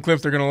send them the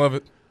clips. They're going to love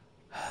it.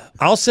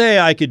 I'll say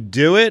I could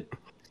do it.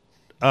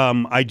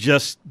 I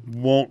just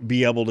won't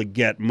be able to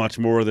get much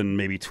more than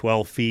maybe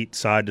 12 feet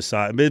side to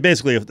side.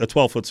 Basically, a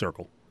 12-foot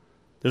circle.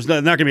 There's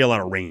not going to be a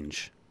lot of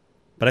range.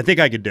 But I think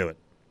I could do it.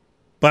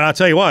 But I'll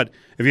tell you what,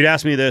 if you'd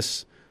asked me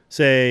this,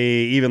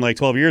 say, even like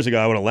 12 years ago,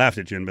 I would have laughed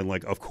at you and been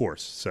like, of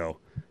course. So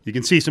you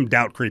can see some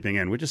doubt creeping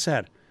in, which is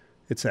sad.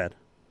 It's sad.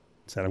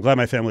 It's sad. I'm glad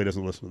my family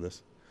doesn't listen to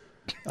this.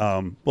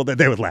 Well,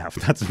 they would laugh.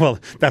 That's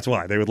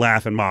why. They would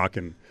laugh and mock,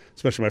 and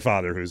especially my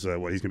father, who's, he's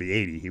going to be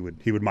 80.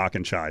 He would mock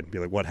and chide and be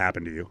like, what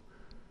happened to you,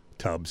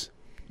 Tubbs?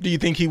 Do you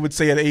think he would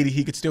say at 80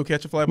 he could still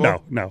catch a fly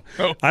ball? No.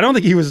 Oh. I don't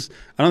think he was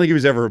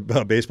ever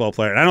a baseball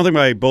player. And I don't think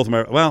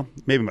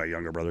maybe my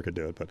younger brother could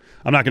do it, but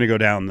I'm not going to go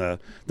down the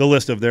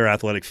list of their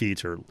athletic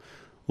feats or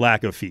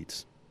lack of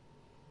feats.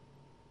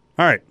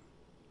 All right.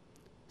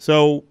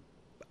 So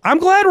I'm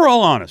glad we're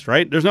all honest,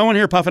 right? There's no one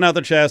here puffing out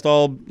their chest,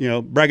 all,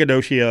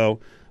 braggadocio.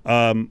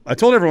 I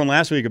told everyone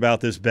last week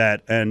about this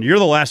bet, and you're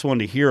the last one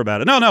to hear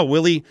about it. No,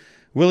 Willie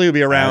will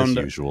be around.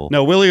 As usual.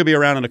 No, Willie will be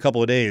around in a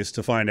couple of days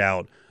to find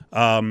out.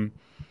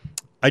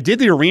 I did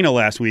the Arena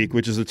last week,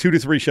 which is a 2 to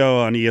 3 show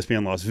on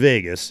ESPN Las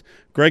Vegas.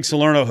 Greg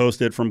Salerno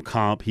hosted from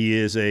Comp. He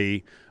is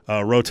a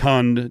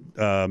rotund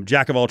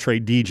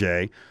jack-of-all-trade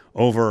DJ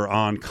over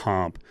on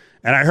Comp.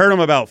 And I heard him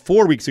about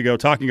 4 weeks ago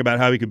talking about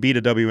how he could beat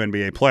a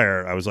WNBA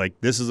player. I was like,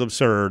 this is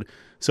absurd.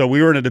 So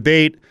we were in a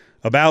debate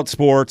about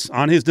sports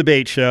on his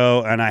debate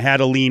show, and I had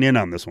to lean in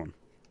on this one.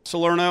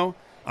 Salerno,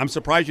 I'm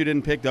surprised you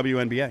didn't pick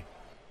WNBA.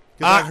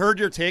 Because I heard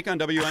your take on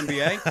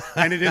WNBA,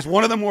 and it is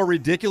one of the more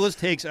ridiculous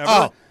takes ever.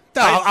 Oh,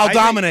 I'll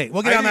dominate.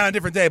 We'll get on that on a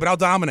different day, but I'll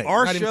dominate.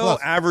 Our show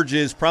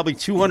averages probably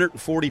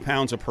 240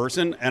 pounds a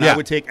person, and I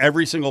would take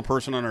every single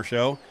person on our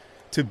show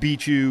to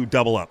beat you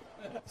double up.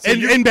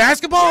 In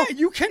basketball? Yeah,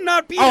 you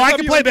cannot be. I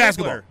can play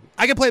basketball.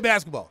 I can play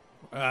basketball.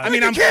 I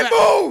mean, I can't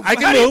move. I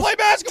can How move. do you play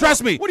basketball?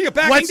 Trust me. What are you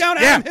backing down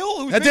Adam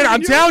Hill? That's it.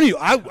 I'm telling you.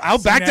 I'll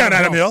back down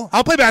Adam Hill.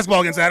 I'll play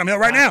basketball against Adam Hill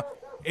right now.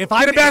 If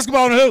I get a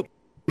basketball in the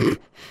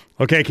hoop.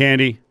 Okay,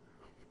 Candy.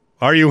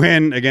 Are you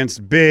in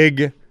against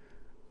big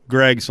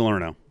Greg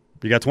Salerno?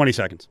 You got 20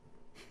 seconds.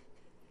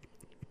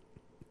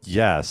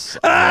 Yes,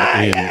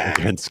 I'm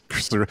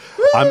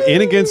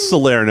in against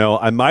Salerno.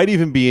 I might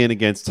even be in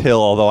against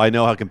Hill, although I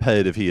know how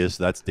competitive he is,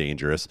 so that's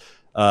dangerous.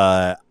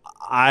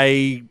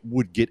 I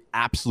would get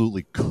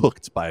absolutely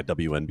cooked by a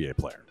WNBA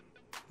player.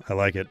 I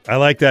like it. I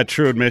like that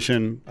true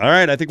admission. All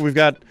right, I think we've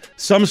got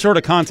some sort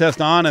of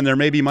contest on, and there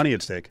may be money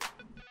at stake.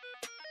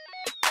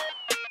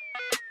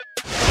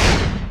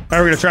 All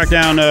right, we're going to track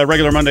down a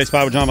regular Monday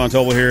spot with John Von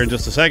Tobel here in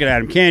just a second.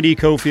 Adam Candy,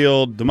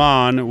 Cofield,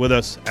 Damon with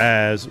us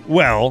as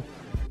well.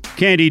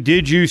 Candy,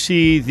 did you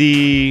see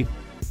the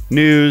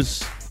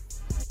news?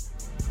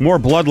 More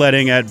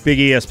bloodletting at Big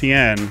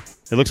ESPN.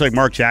 It looks like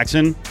Mark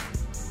Jackson,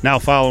 now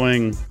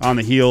following on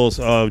the heels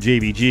of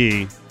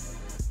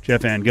JVG,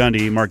 Jeff Van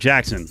Gundy, Mark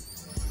Jackson,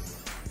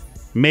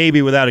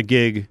 maybe without a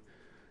gig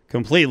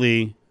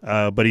completely,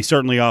 but he's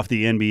certainly off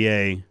the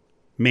NBA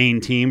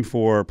main team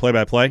for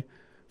play-by-play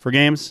for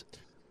games.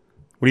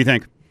 What do you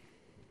think?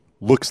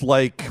 Looks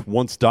like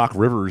once Doc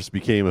Rivers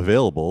became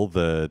available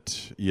that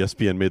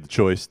ESPN made the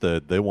choice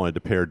that they wanted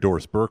to pair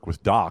Doris Burke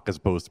with Doc as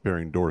opposed to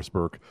pairing Doris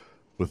Burke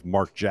with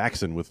Mark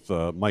Jackson with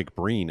Mike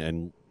Breen.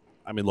 And,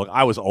 I mean, look,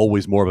 I was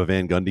always more of a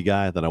Van Gundy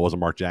guy than I was a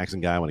Mark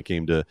Jackson guy when it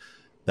came to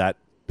that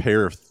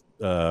pair of,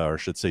 or I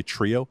should say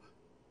trio.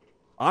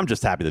 I'm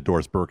just happy that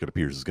Doris Burke, it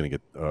appears, is going to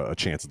get a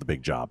chance at the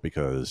big job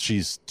because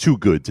she's too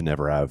good to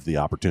never have the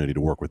opportunity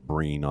to work with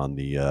Breen on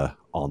the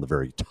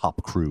very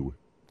top crew.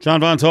 John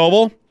Von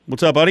Tobel,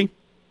 what's up, buddy?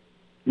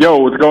 Yo,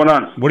 what's going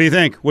on? What do you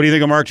think? What do you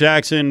think of Mark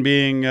Jackson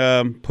being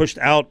pushed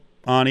out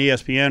on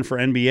ESPN for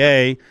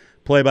NBA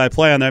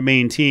play-by-play on that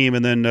main team,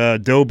 and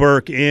then Doe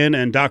Burke in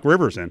and Doc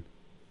Rivers in?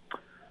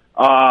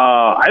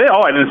 I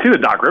didn't see the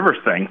Doc Rivers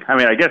thing. I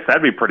mean, I guess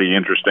that'd be pretty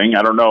interesting.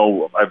 I don't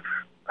know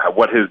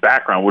what his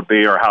background would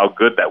be or how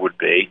good that would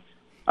be.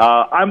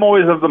 I'm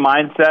always of the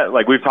mindset,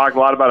 like we've talked a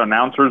lot about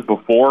announcers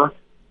before,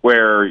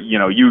 where,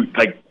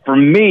 for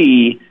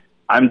me,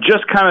 I'm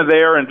just kind of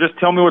there and just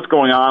tell me what's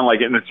going on,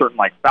 like in a certain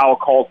like foul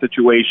call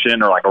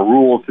situation or like a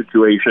rule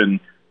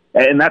situation.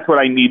 And that's what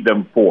I need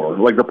them for.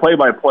 Like the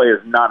play-by-play is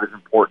not as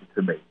important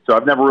to me. So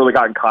I've never really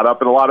gotten caught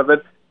up in a lot of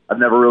it. I've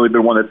never really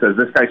been one that says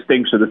this guy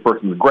stinks or this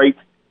person's great.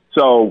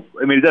 So,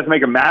 I mean, it does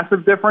make a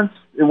massive difference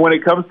when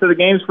it comes to the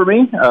games for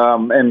me.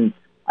 And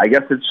I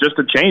guess it's just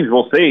a change.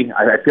 We'll see.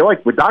 I feel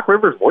like with Doc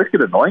Rivers' voice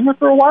get annoying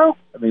after a while.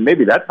 I mean,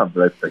 maybe that's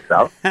something that sticks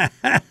out.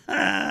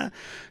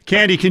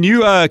 Candy, can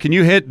you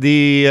hit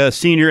the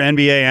senior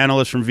NBA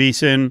analyst from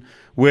VSiN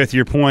with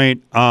your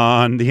point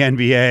on the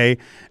NBA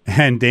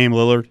and Dame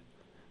Lillard?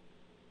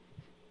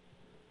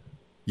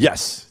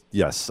 Yes.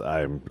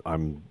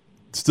 I'm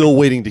still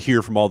waiting to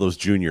hear from all those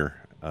junior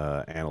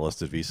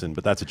analysts at VSiN,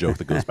 but that's a joke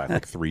that goes back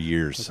like 3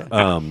 years.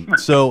 John,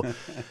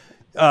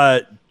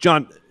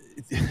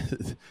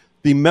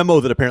 the memo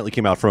that apparently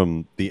came out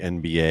from the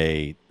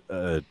NBA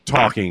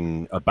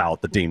talking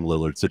about the Dame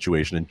Lillard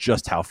situation and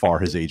just how far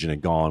his agent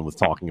had gone with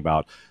talking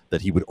about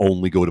that he would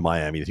only go to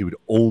Miami, that he would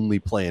only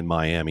play in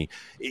Miami.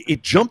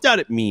 It jumped out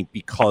at me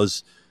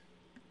because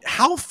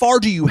how far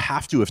do you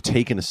have to have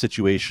taken a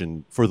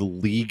situation for the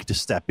league to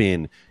step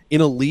in a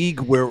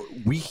league where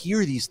we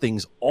hear these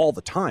things all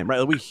the time,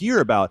 right? We hear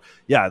about,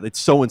 it's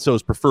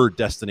so-and-so's preferred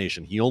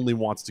destination. He only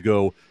wants to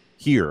go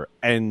here.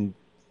 And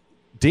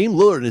Dame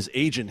Lillard and his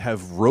agent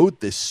have rode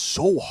this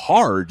so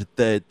hard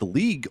that the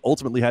league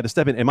ultimately had to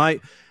step in. Am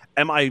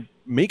I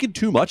making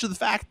too much of the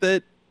fact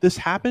that this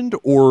happened,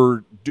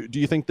 or do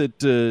you think that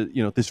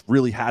this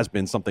really has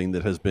been something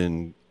that has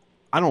been,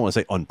 I don't want to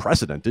say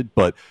unprecedented,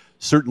 but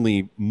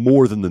certainly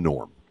more than the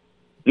norm?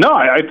 No,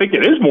 I think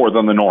it is more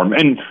than the norm.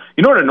 And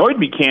you know what annoyed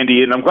me,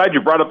 Candy, and I'm glad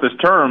you brought up this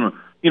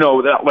term.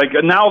 That, like,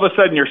 now all of a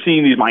sudden you're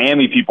seeing these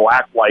Miami people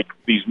act like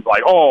these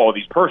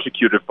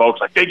persecuted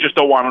folks, like they just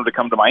don't want them to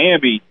come to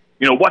Miami.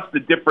 What's the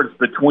difference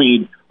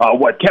between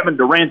what Kevin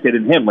Durant did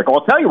and him? Like,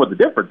 I'll tell you what the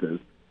difference is.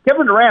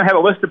 Kevin Durant had a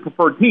list of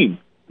preferred teams.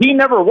 He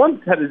never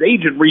once had his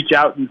agent reach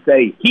out and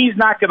say, he's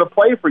not going to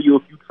play for you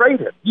if you trade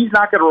him. He's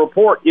not going to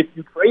report if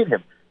you trade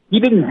him. He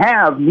didn't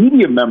have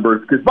media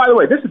members, because, by the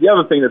way, this is the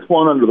other thing that's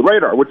flown under the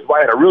radar, which is why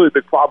I had a really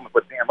big problem with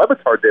what Dan Le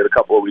Batard did a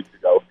couple of weeks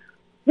ago.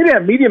 He didn't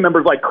have media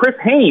members like Chris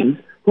Haynes,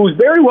 who's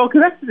very well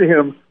connected to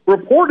him,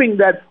 reporting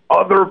that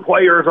other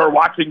players are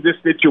watching this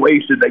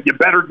situation, that you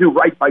better do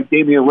right by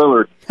Damian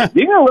Lillard.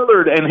 Damian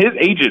Lillard and his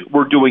agent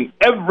were doing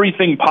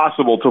everything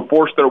possible to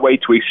force their way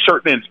to a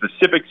certain and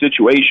specific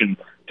situation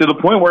to the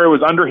point where it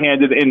was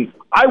underhanded and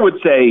I would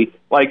say,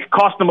 like,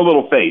 cost them a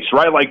little face,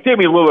 right? Like,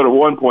 Damian Lillard at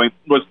one point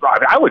was,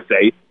 I would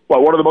say,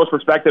 one of the most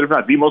respected, if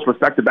not the most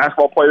respected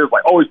basketball players,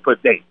 like, always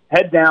put Dame,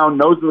 head down,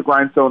 nose to the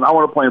grindstone, I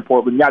want to play in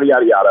Portland, yada,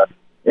 yada, yada.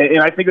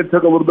 And I think it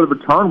took a little bit of a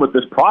turn with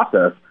this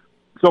process.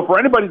 So for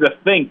anybody to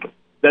think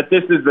that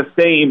this is the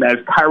same as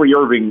Kyrie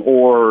Irving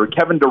or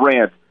Kevin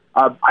Durant.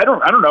 I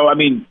don't know. I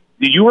mean,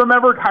 do you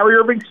remember Kyrie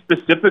Irving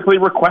specifically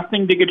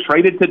requesting to get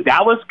traded to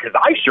Dallas? Because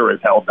I sure as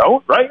hell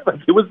don't, right?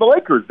 Like, it was the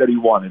Lakers that he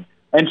wanted.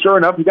 And sure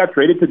enough, he got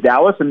traded to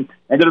Dallas and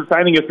ended up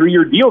signing a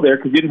 3-year deal there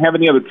because he didn't have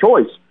any other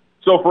choice.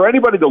 So for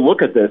anybody to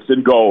look at this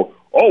and go,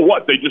 oh,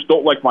 what, they just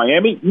don't like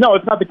Miami? No,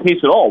 it's not the case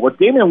at all. What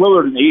Damian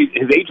Lillard and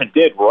his agent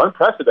did were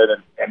unprecedented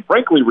and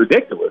frankly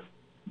ridiculous,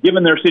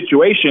 given their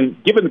situation,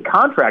 given the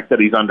contract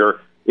that he's under.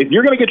 If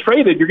you're going to get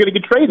traded, you're going to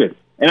get traded.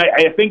 And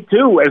I think,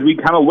 too, as we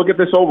kind of look at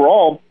this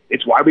overall,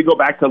 it's why we go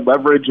back to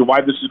leverage and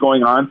why this is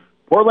going on.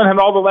 Portland had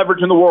all the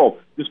leverage in the world.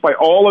 Despite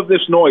all of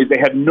this noise, they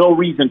had no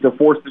reason to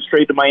force this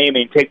trade to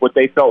Miami and take what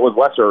they felt was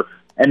lesser.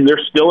 And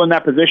they're still in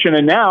that position.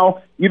 And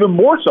now, even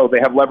more so, they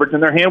have leverage in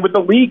their hand with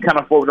the league kind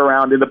of floating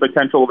around in the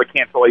potential of a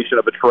cancellation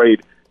of a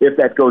trade if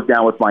that goes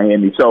down with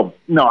Miami. So,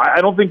 no, I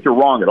don't think you're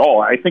wrong at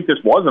all. I think this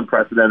was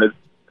unprecedented.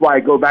 Why I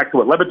go back to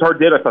what Levitar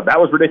did. I thought that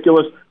was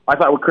ridiculous. I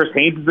thought what Chris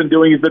Haynes has been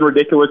doing has been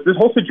ridiculous. This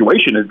whole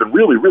situation has been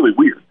really, really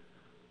weird.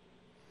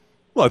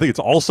 Well, I think it's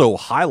also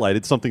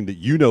highlighted something that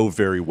you know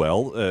very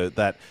well,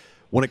 that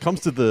when it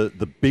comes to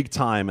the big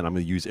time, and I'm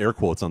going to use air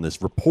quotes on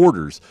this,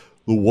 reporters,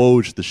 the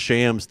Woj, the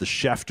Shams, the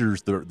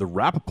Schefters, the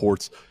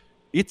Rappaports,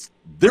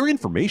 they're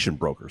information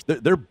brokers.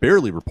 They're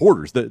barely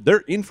reporters.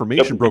 They're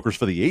information brokers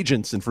for the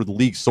agents and for the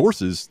league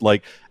sources.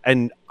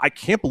 And I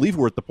can't believe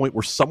we're at the point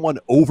where someone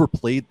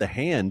overplayed the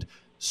hand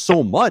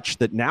so much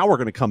that now we're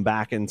going to come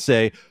back and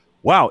say,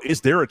 wow, is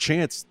there a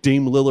chance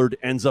Dame Lillard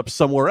ends up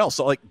somewhere else?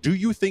 So, do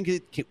you think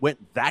it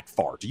went that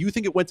far? Do you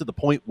think it went to the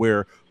point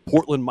where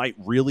Portland might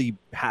really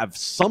have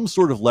some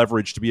sort of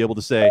leverage to be able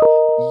to say,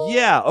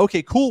 yeah,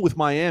 okay, cool with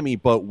Miami,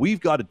 but we've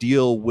got to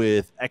deal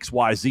with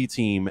XYZ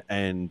team,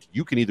 and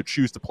you can either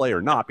choose to play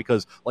or not?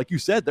 Because, like you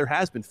said, there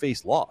has been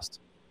face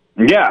lost.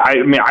 Yeah,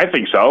 I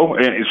think so.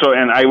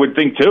 And I would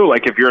think, too,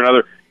 if you're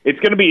another – it's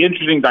going to be an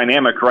interesting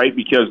dynamic, right?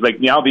 Because,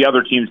 now the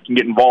other teams can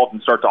get involved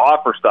and start to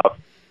offer stuff.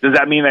 Does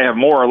that mean they have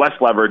more or less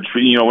leverage,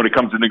 when it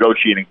comes to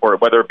negotiating for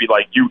it, whether it be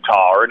like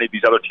Utah or any of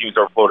these other teams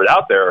that are floated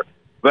out there?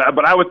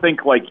 But I would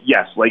think,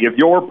 yes, if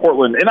you're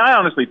Portland, and I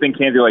honestly think,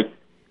 Candy,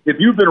 if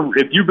you've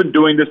been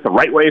doing this the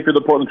right way for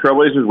the Portland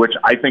Trailblazers, which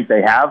I think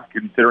they have,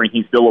 considering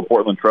he's still a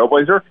Portland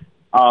Trailblazer,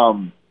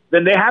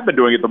 then they have been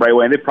doing it the right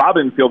way, and they've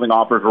probably been fielding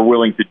offers or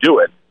willing to do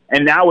it.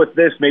 And now with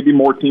this, maybe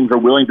more teams are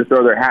willing to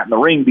throw their hat in the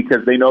ring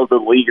because they know the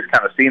league has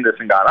kind of seen this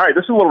and gone, all right,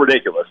 this is a little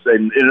ridiculous.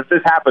 And if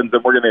this happens,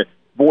 then we're going to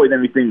avoid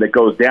anything that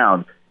goes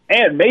down.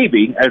 And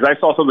maybe, as I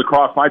saw something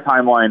across my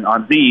timeline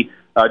on Z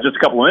just a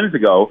couple of minutes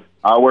ago,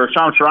 where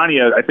Shams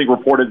Charania, I think,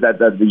 reported that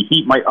the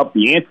Heat might up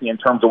the ante in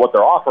terms of what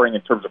they're offering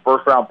in terms of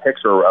first-round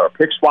picks or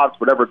pick swaps,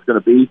 whatever it's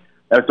going to be.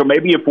 So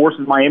maybe it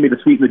forces Miami to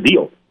sweeten the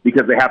deal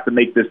because they have to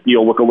make this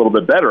deal look a little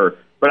bit better.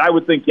 But I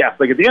would think, yes,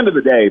 at the end of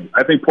the day,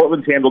 I think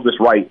Portland's handled this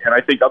right, and I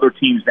think other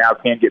teams now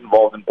can get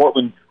involved. And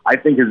Portland, I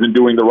think, has been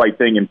doing the right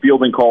thing in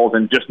fielding calls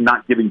and just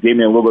not giving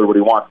Damian Lillard what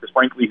he wants because,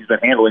 frankly, he's been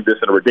handling this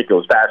in a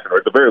ridiculous fashion, or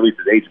at the very least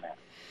his agent has.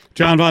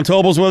 John Von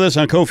Tobel's with us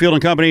on Cofield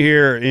and Company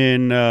here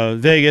in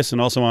Vegas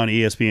and also on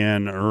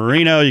ESPN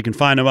Reno. You can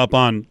find him up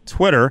on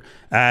Twitter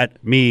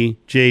at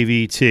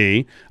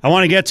MeJVT. I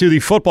want to get to the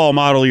football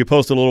model you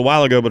posted a little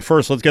while ago, but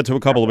first let's get to a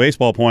couple of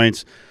baseball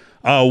points.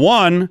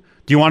 One,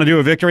 do you want to do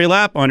a victory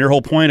lap on your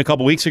whole point a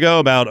couple weeks ago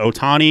about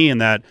Ohtani and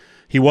that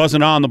he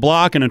wasn't on the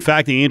block, and in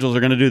fact the Angels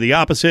are going to do the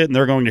opposite, and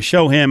they're going to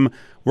show him,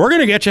 we're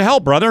going to get you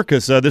help, brother,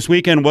 because this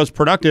weekend was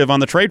productive on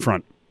the trade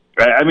front.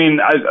 I mean,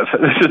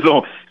 it's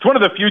one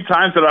of the few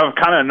times that I've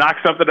kind of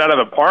knocked something out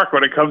of the park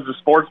when it comes to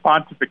sports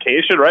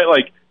pontification,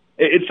 right?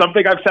 It's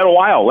something I've said a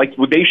while.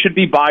 They should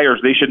be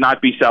buyers. They should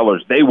not be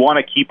sellers. They want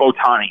to keep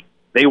Ohtani.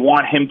 They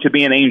want him to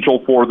be an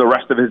Angel for the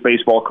rest of his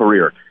baseball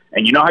career.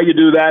 And you know how you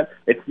do that?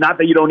 It's not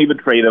that you don't even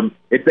trade him.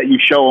 It's that you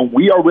show him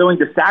we are willing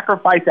to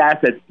sacrifice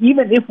assets,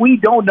 even if we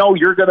don't know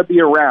you're going to be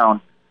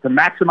around, to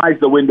maximize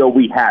the window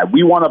we have.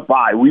 We want to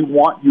buy. We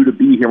want you to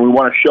be here. We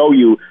want to show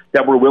you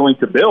that we're willing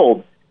to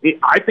build.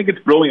 I think it's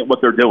brilliant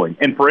what they're doing.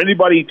 And for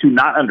anybody to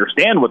not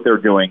understand what they're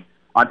doing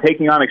on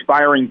taking on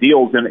expiring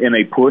deals in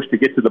a push to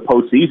get to the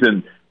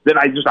postseason, then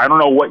I don't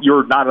know what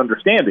you're not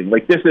understanding.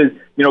 This is,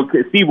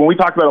 Steve, when we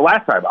talked about it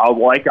last time, I'll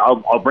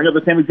bring up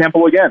the same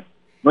example again.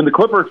 When the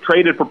Clippers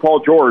traded for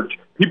Paul George,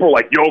 people were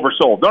like, you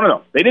oversold.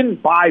 No. They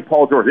didn't buy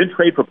Paul George. They didn't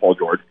trade for Paul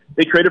George.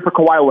 They traded for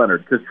Kawhi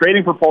Leonard because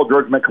trading for Paul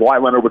George meant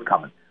Kawhi Leonard was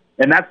coming.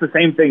 And that's the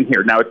same thing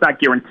here. Now, it's not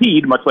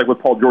guaranteed, much like with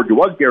Paul George, it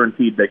was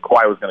guaranteed that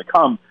Kawhi was going to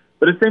come.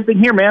 But it's the same thing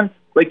here, man.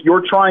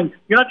 You're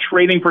not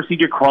trading for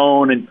CJ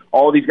Crone and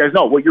all these guys.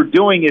 No, what you're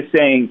doing is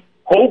saying,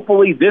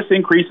 hopefully this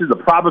increases the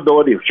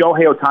probability of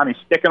Shohei Ohtani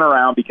sticking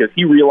around because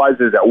he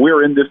realizes that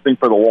we're in this thing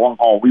for the long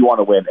haul. We want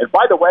to win. And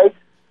by the way,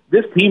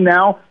 this team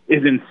now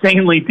is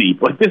insanely deep.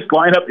 This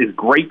lineup is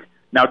great.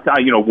 Now,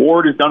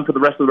 Ward is done for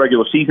the rest of the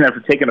regular season after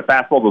taking a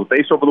fastball to the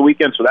face over the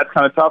weekend, so that's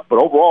kind of tough. But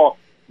overall,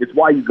 it's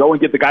why you go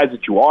and get the guys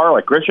that you are,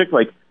 like Grishik.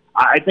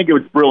 I think it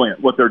was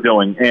brilliant what they're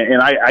doing,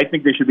 and I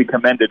think they should be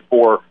commended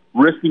for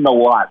risking a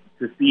lot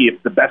to see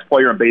if the best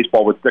player in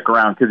baseball would stick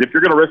around. Because if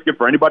you're going to risk it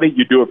for anybody,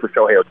 you do it for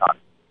Shohei Ohtani.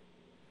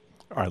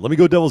 All right, let me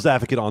go devil's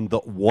advocate on the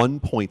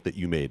one point that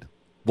you made,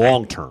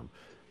 long term.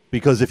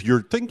 Because if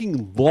you're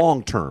thinking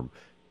long term,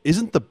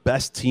 isn't the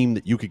best team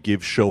that you could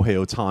give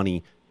Shohei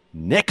Ohtani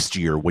next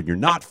year when you're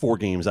not 4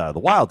 games out of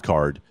the wild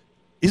card,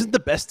 isn't the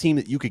best team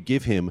that you could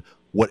give him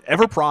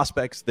whatever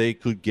prospects they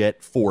could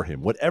get for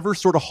him, whatever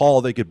sort of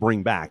haul they could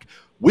bring back,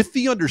 with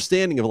the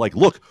understanding of like,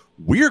 look,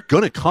 we're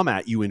going to come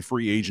at you in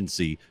free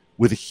agency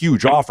with a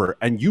huge offer,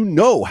 and you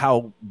know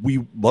how we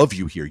love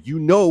you here. You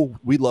know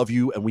we love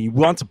you, and we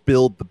want to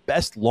build the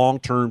best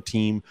long-term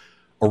team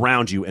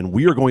around you, and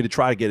we are going to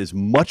try to get as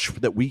much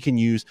that we can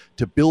use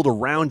to build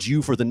around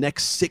you for the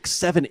next 6,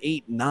 7,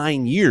 8,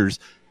 9 years,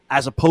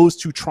 as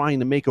opposed to trying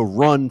to make a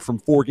run from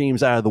 4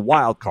 games out of the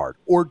wild card?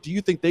 Or do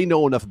you think they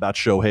know enough about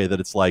Shohei that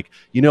it's like,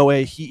 you know,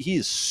 he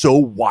is so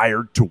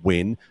wired to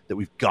win that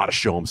we've got to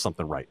show him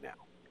something right now?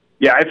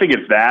 Yeah, I think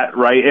it's that,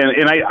 right?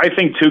 And I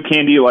think, too,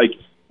 Candy, like,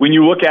 when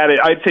you look at it,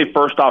 I'd say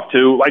first off,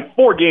 too, like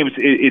 4 games,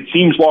 it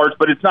seems large,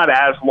 but it's not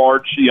as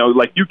large. You know,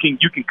 like you can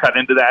cut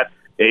into that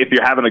if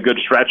you're having a good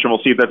stretch, and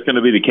we'll see if that's going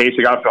to be the case.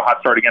 They got off to a hot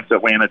start against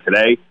Atlanta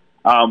today.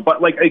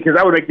 But, like, because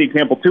I would make the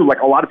example, too, like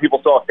a lot of people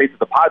still have faith that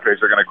the Padres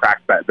are going to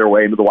crack their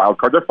way into the wild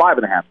card. They're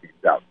 5.5 games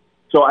out.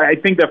 So I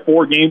think that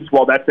 4 games,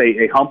 while that's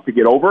a hump to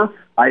get over,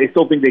 I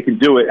still think they can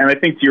do it. And I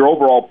think to your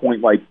overall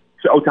point, like,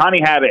 so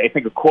Ohtani had, I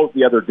think, a quote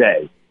the other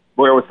day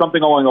where it was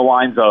something along the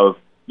lines of,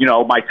 you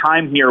know, my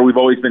time here, we've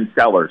always been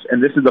sellers,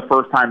 and this is the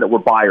first time that we're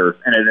buyers,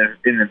 and it's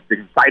an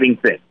exciting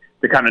thing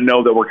to kind of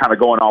know that we're kind of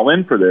going all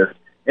in for this.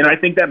 And I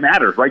think that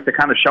matters, right, to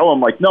kind of show them,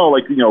 like, no,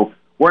 like, you know,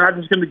 we're not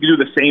just going to do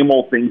the same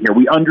old thing here.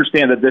 We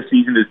understand that this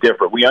season is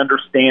different. We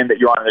understand that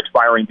you're on an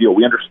expiring deal.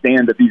 We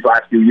understand that these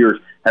last few years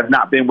have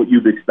not been what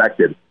you've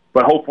expected.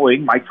 But hopefully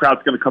Mike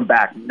Trout's going to come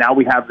back. Now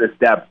we have this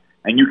depth,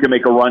 and you can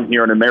make a run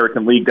here in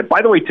American League. That,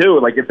 by the way, too,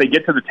 like if they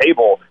get to the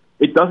table,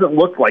 it doesn't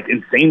look like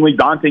insanely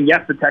daunting.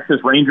 Yes, the Texas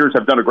Rangers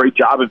have done a great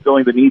job in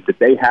filling the needs that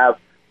they have,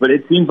 but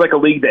it seems like a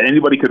league that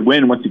anybody could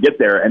win once you get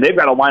there. And they've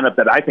got a lineup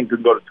that I think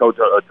could go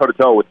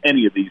toe-to-toe with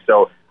any of these.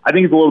 So I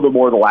think it's a little bit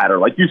more of the latter.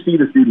 Like you see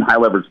this dude in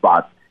high-leverage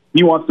spots.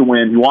 He wants to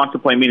win. He wants to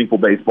play meaningful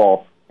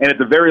baseball. And at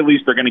the very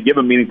least, they're going to give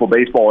him meaningful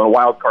baseball in a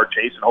wild card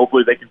chase, and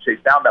hopefully they can chase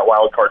down that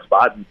wild card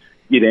spot and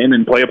get in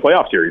and play a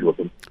playoff series with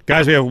them.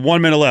 Guys, we have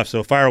 1 minute left,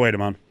 so fire away,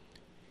 Damon.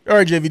 All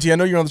right, JVT, I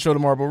know you're on the show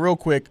tomorrow, but real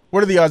quick,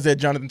 what are the odds that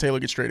Jonathan Taylor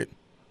gets traded?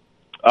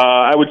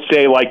 I would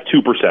say like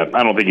 2%.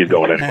 I don't think he's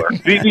going anywhere.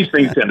 These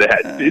things tend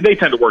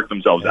to work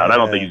themselves out. I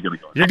don't think he's going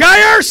to go. Your guy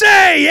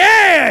Irsay,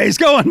 yeah, he's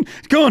going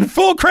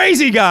full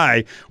crazy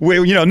guy.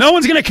 No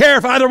one's going to care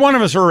if either one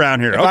of us are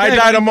around here. If I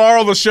die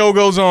tomorrow, the show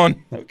goes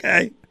on.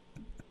 Okay.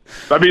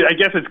 I mean, I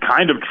guess it's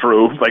kind of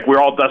true. Like, we're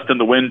all dust in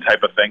the wind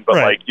type of thing. But,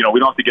 right. we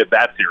don't have to get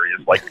that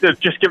serious. Like,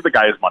 just give the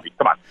guy his money.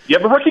 Come on. You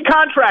have a rookie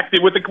contract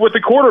with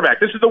the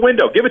quarterback. This is the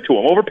window. Give it to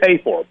him.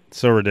 Overpay for him.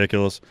 So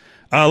ridiculous.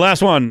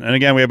 Last one. And,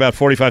 again, we have about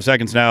 45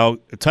 seconds now.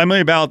 Tell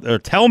me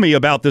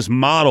about this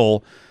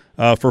model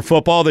for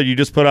football that you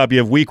just put up. You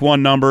have week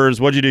 1 numbers.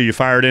 What'd you do? You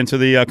fired into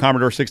the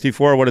Commodore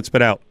 64. What did it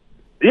spit out?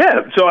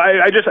 Yeah, so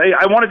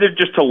I wanted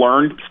to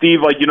learn, Steve,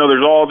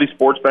 there's all these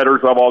sports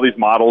bettors who have all these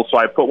models, so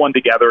I put one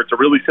together. It's a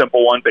really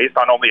simple one based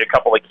on only a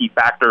couple of key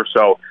factors,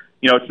 so,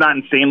 it's not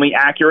insanely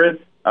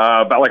accurate,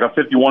 about like a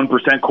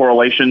 51%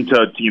 correlation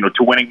to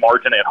winning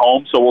margin at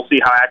home, so we'll see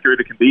how accurate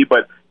it can be,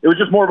 but it was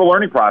just more of a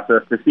learning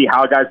process to see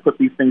how guys put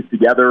these things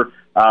together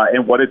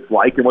and what it's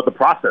like and what the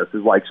process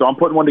is like. So I'm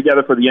putting one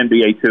together for the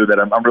NBA, too, that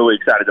I'm really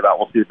excited about.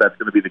 We'll see if that's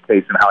going to be the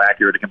case and how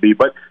accurate it can be.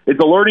 But it's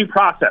a learning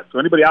process. So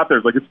anybody out there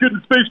is like, it's good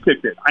that Space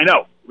kicked it. I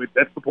know.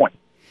 That's the point.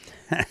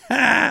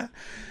 All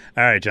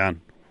right,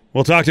 John.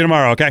 We'll talk to you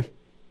tomorrow, okay?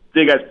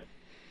 See you guys.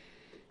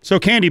 So,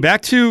 Candy,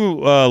 back to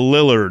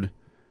Lillard.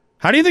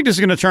 How do you think this is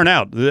going to turn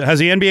out? Has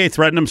the NBA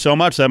threatened him so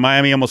much that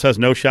Miami almost has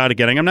no shot at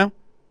getting him now?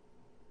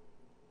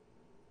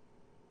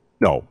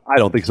 No, I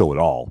don't think so at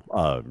all.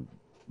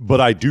 But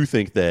I do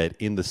think that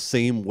in the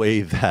same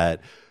way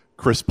that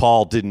Chris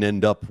Paul didn't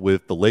end up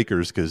with the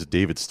Lakers because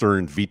David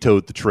Stern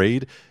vetoed the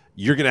trade,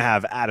 you're going to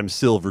have Adam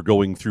Silver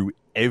going through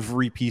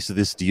every piece of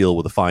this deal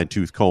with a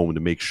fine-tooth comb to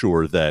make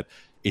sure that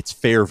it's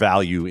fair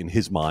value in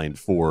his mind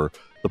for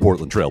the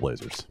Portland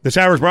Trailblazers. This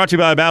hour is brought to you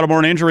by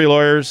Battleborn Injury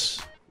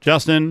Lawyers.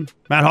 Justin,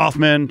 Matt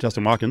Hoffman,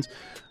 Justin Watkins,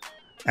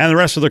 and the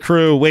rest of the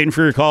crew waiting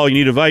for your call. You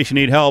need advice, you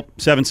need help.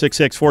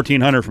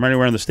 766-1400 from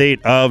anywhere in the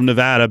state of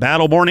Nevada.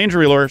 Battleborn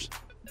Injury Lawyers.